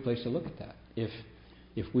a perfect place to look at that.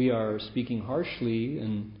 If we are speaking harshly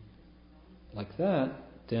and like that,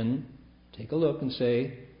 then take a look and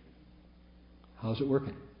say, how's it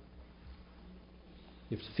working?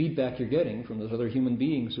 If the feedback you're getting from those other human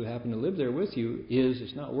beings who happen to live there with you is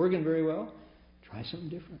it's not working very well, try something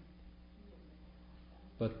different.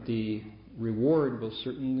 But the reward will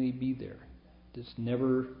certainly be there. There's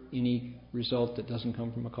never any result that doesn't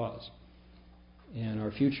come from a cause. And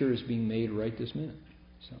our future is being made right this minute.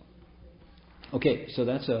 So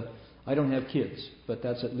that's I don't have kids, but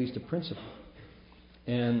that's at least a principle.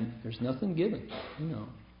 And there's nothing given,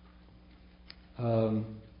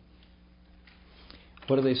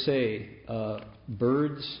 what do they say?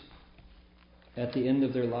 Birds, at the end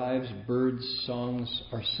of their lives, birds' songs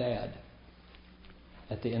are sad.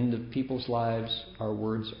 At the end of people's lives, our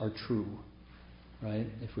words are true. Right?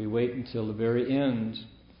 If we wait until the very end,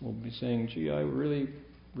 we'll be saying, gee, I really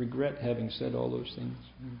regret having said all those things.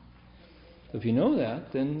 So if you know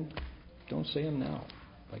that, then don't say them now,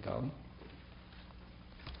 by golly.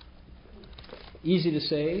 Easy to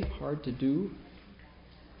say, hard to do.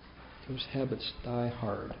 Those habits die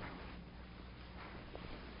hard.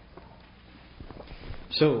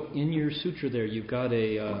 So, in your sutra there, you've got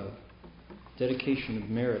a dedication of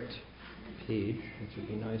merit page, which would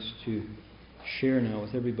be nice to share now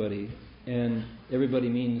with everybody. And everybody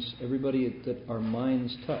means everybody that our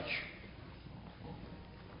minds touch.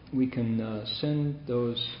 We can send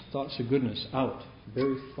those thoughts of goodness out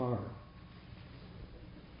very far.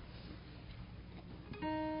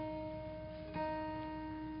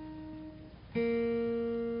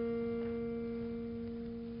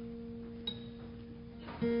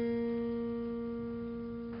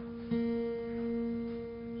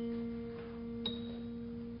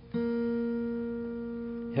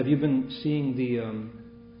 Have you been seeing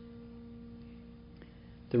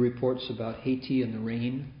the reports about Haiti and the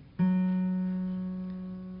rain?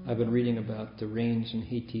 I've been reading about the rains in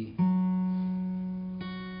Haiti.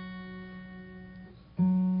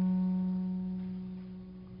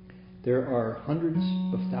 There are hundreds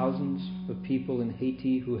of thousands of people in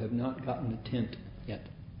Haiti who have not gotten a tent yet.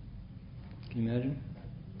 Can you imagine?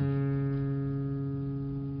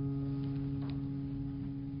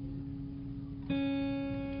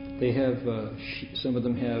 They have, some of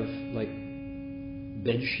them have like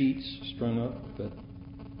bed sheets strung up, but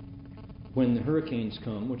when the hurricanes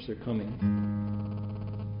come, which they're coming,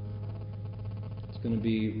 it's going to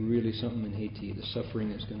be really something in Haiti. The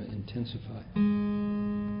suffering is going to intensify.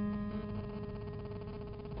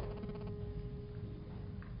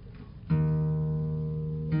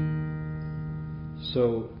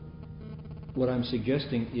 So, what I'm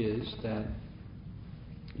suggesting is that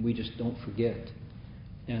we just don't forget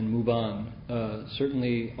and move on.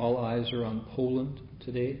 Certainly, all eyes are on Poland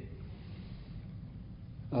today.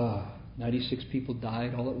 96 people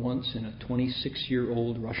died all at once in a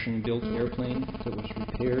 26-year-old Russian-built airplane that was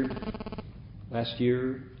repaired last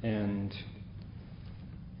year. And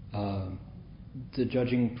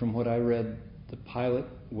judging from what I read, the pilot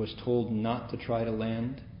was told not to try to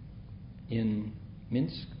land in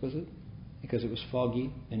Minsk, was it? Because it was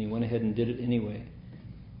foggy, and he went ahead and did it anyway.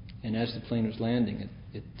 And as the plane was landing,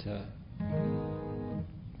 it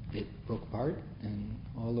broke apart, and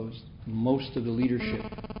most of the leadership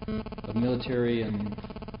of military and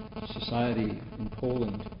society in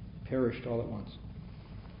Poland perished all at once.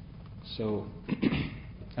 So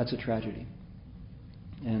that's a tragedy.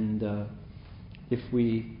 And if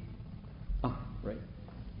we, right,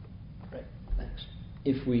 thanks.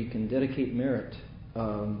 If we can dedicate merit,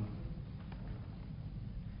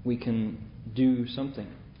 we can do something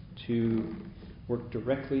to work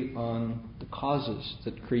directly on the causes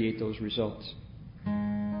that create those results,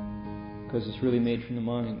 because it's really made from the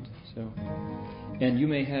mind. So, and you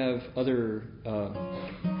may have other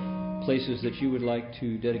places that you would like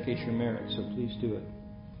to dedicate your merit, so please do it.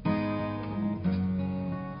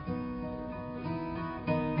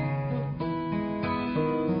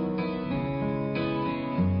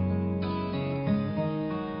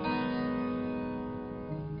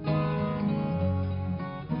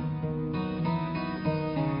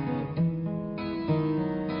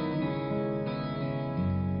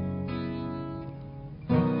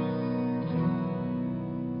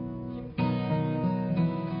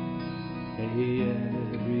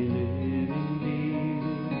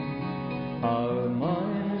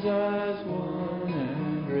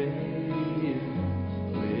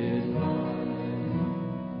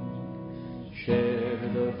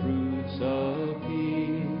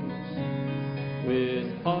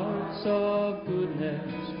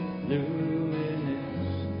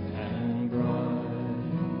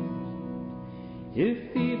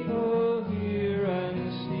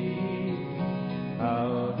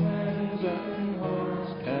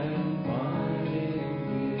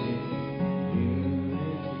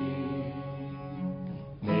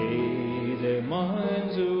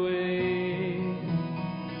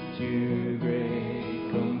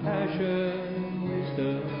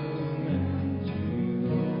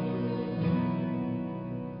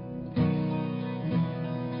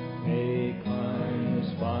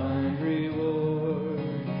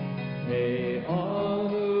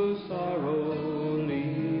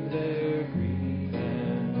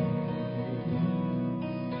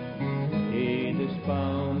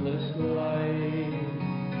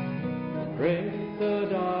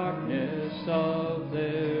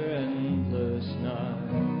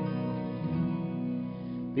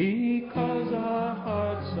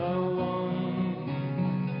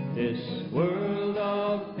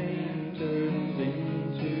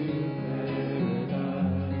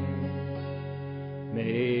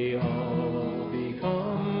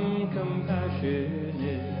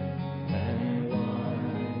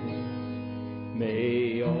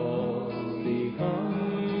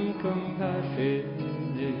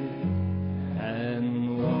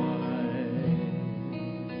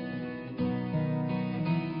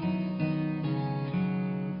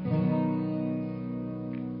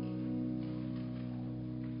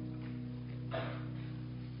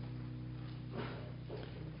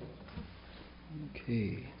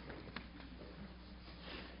 Okay.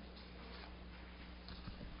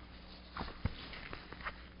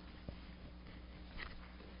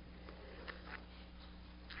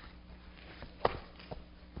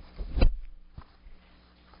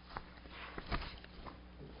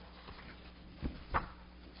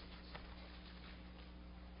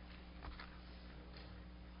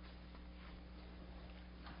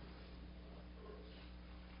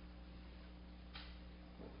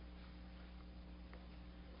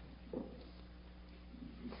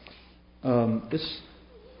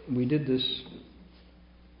 We did this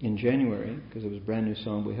in January because it was a brand new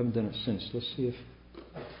song, but we haven't done it since. Let's see if...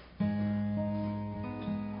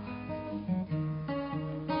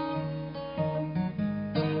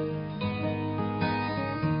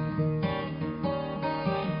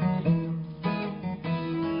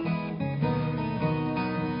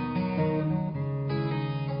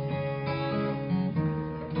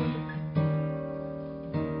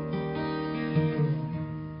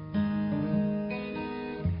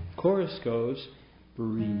 Chorus goes,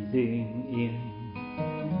 breathing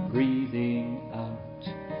in, breathing out,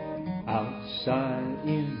 outside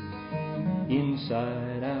in,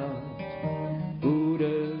 inside out.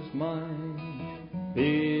 Buddha's mind,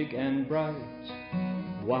 big and bright,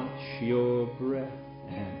 watch your breath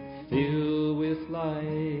and fill with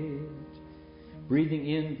light. Breathing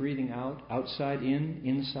in, breathing out, outside in,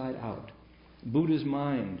 inside out. Buddha's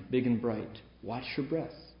mind, big and bright, watch your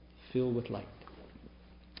breath, fill with light.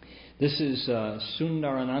 This is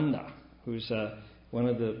Sundarananda, who's one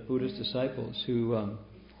of the Buddha's disciples who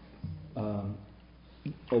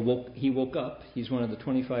woke up. He's one of the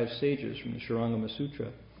 25 sages from the Shurangama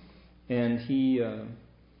Sutra. And he,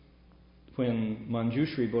 when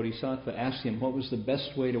Manjushri Bodhisattva asked him what was the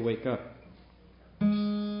best way to wake up,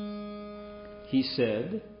 he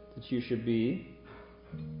said that you should be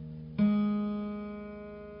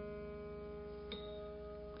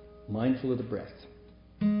mindful of the breath.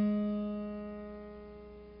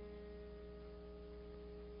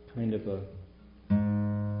 Kind of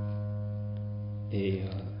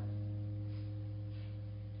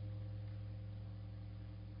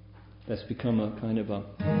that's become a kind of a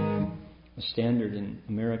standard in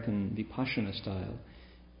American Vipassana style,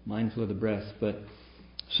 mindful of the breath. But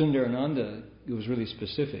Sundarananda, it was really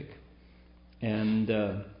specific. And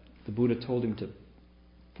the Buddha told him to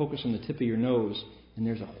focus on the tip of your nose, and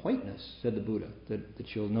there's a whiteness, said the Buddha, that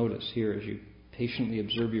you'll notice here as you patiently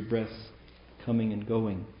observe your breath coming and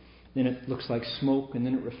going. Then it looks like smoke, and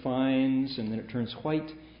then it refines, and then it turns white,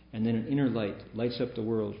 and then an inner light lights up the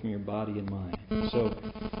world from your body and mind. So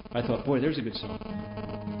I thought, boy, there's a good song.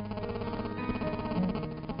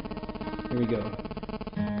 Here we go.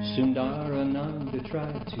 Sundarananda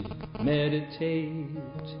tried to meditate,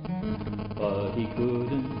 but he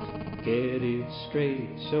couldn't get it straight.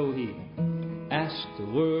 So he asked the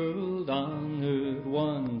world-honored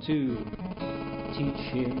one to teach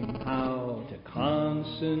him how to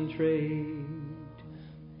concentrate.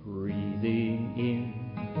 Breathing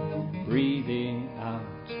in, breathing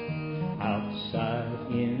out, outside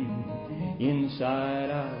in, inside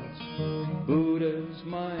out. Buddha's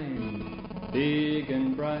mind, big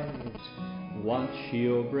and bright. Watch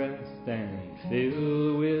your breath and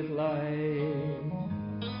fill with light.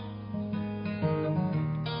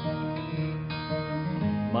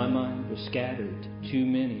 My mind was scattered, too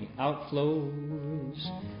many outflows.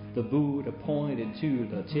 The Buddha pointed to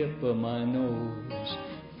the tip of my nose.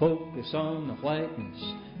 Focus on the whiteness,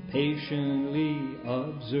 patiently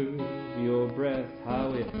observe your breath,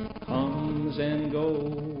 how it comes and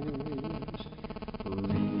goes.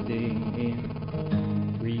 Breathing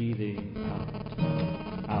in, breathing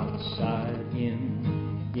out, outside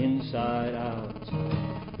in, inside out.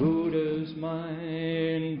 Buddha's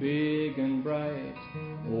mind, big and bright.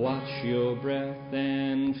 Watch your breath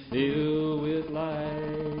and fill with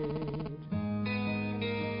light.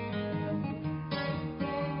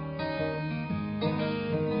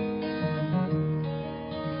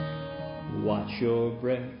 Watch your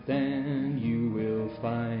breath and you will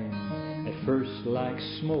find, at first like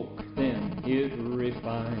smoke, then it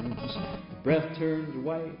refines. The breath turns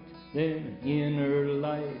white, then an inner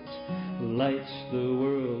light lights the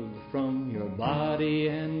world from your body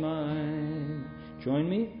and mind. Join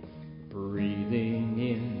me. Breathing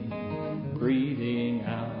in, breathing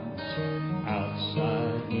out,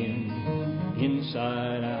 outside in,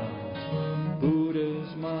 inside out.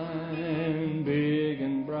 Buddha's mind, big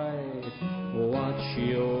and bright. Watch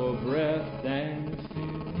your breath and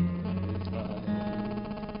feel it light.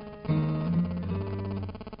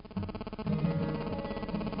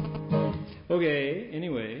 Okay,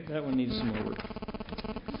 anyway, that one needs some more work.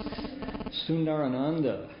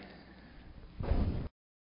 Sundarananda.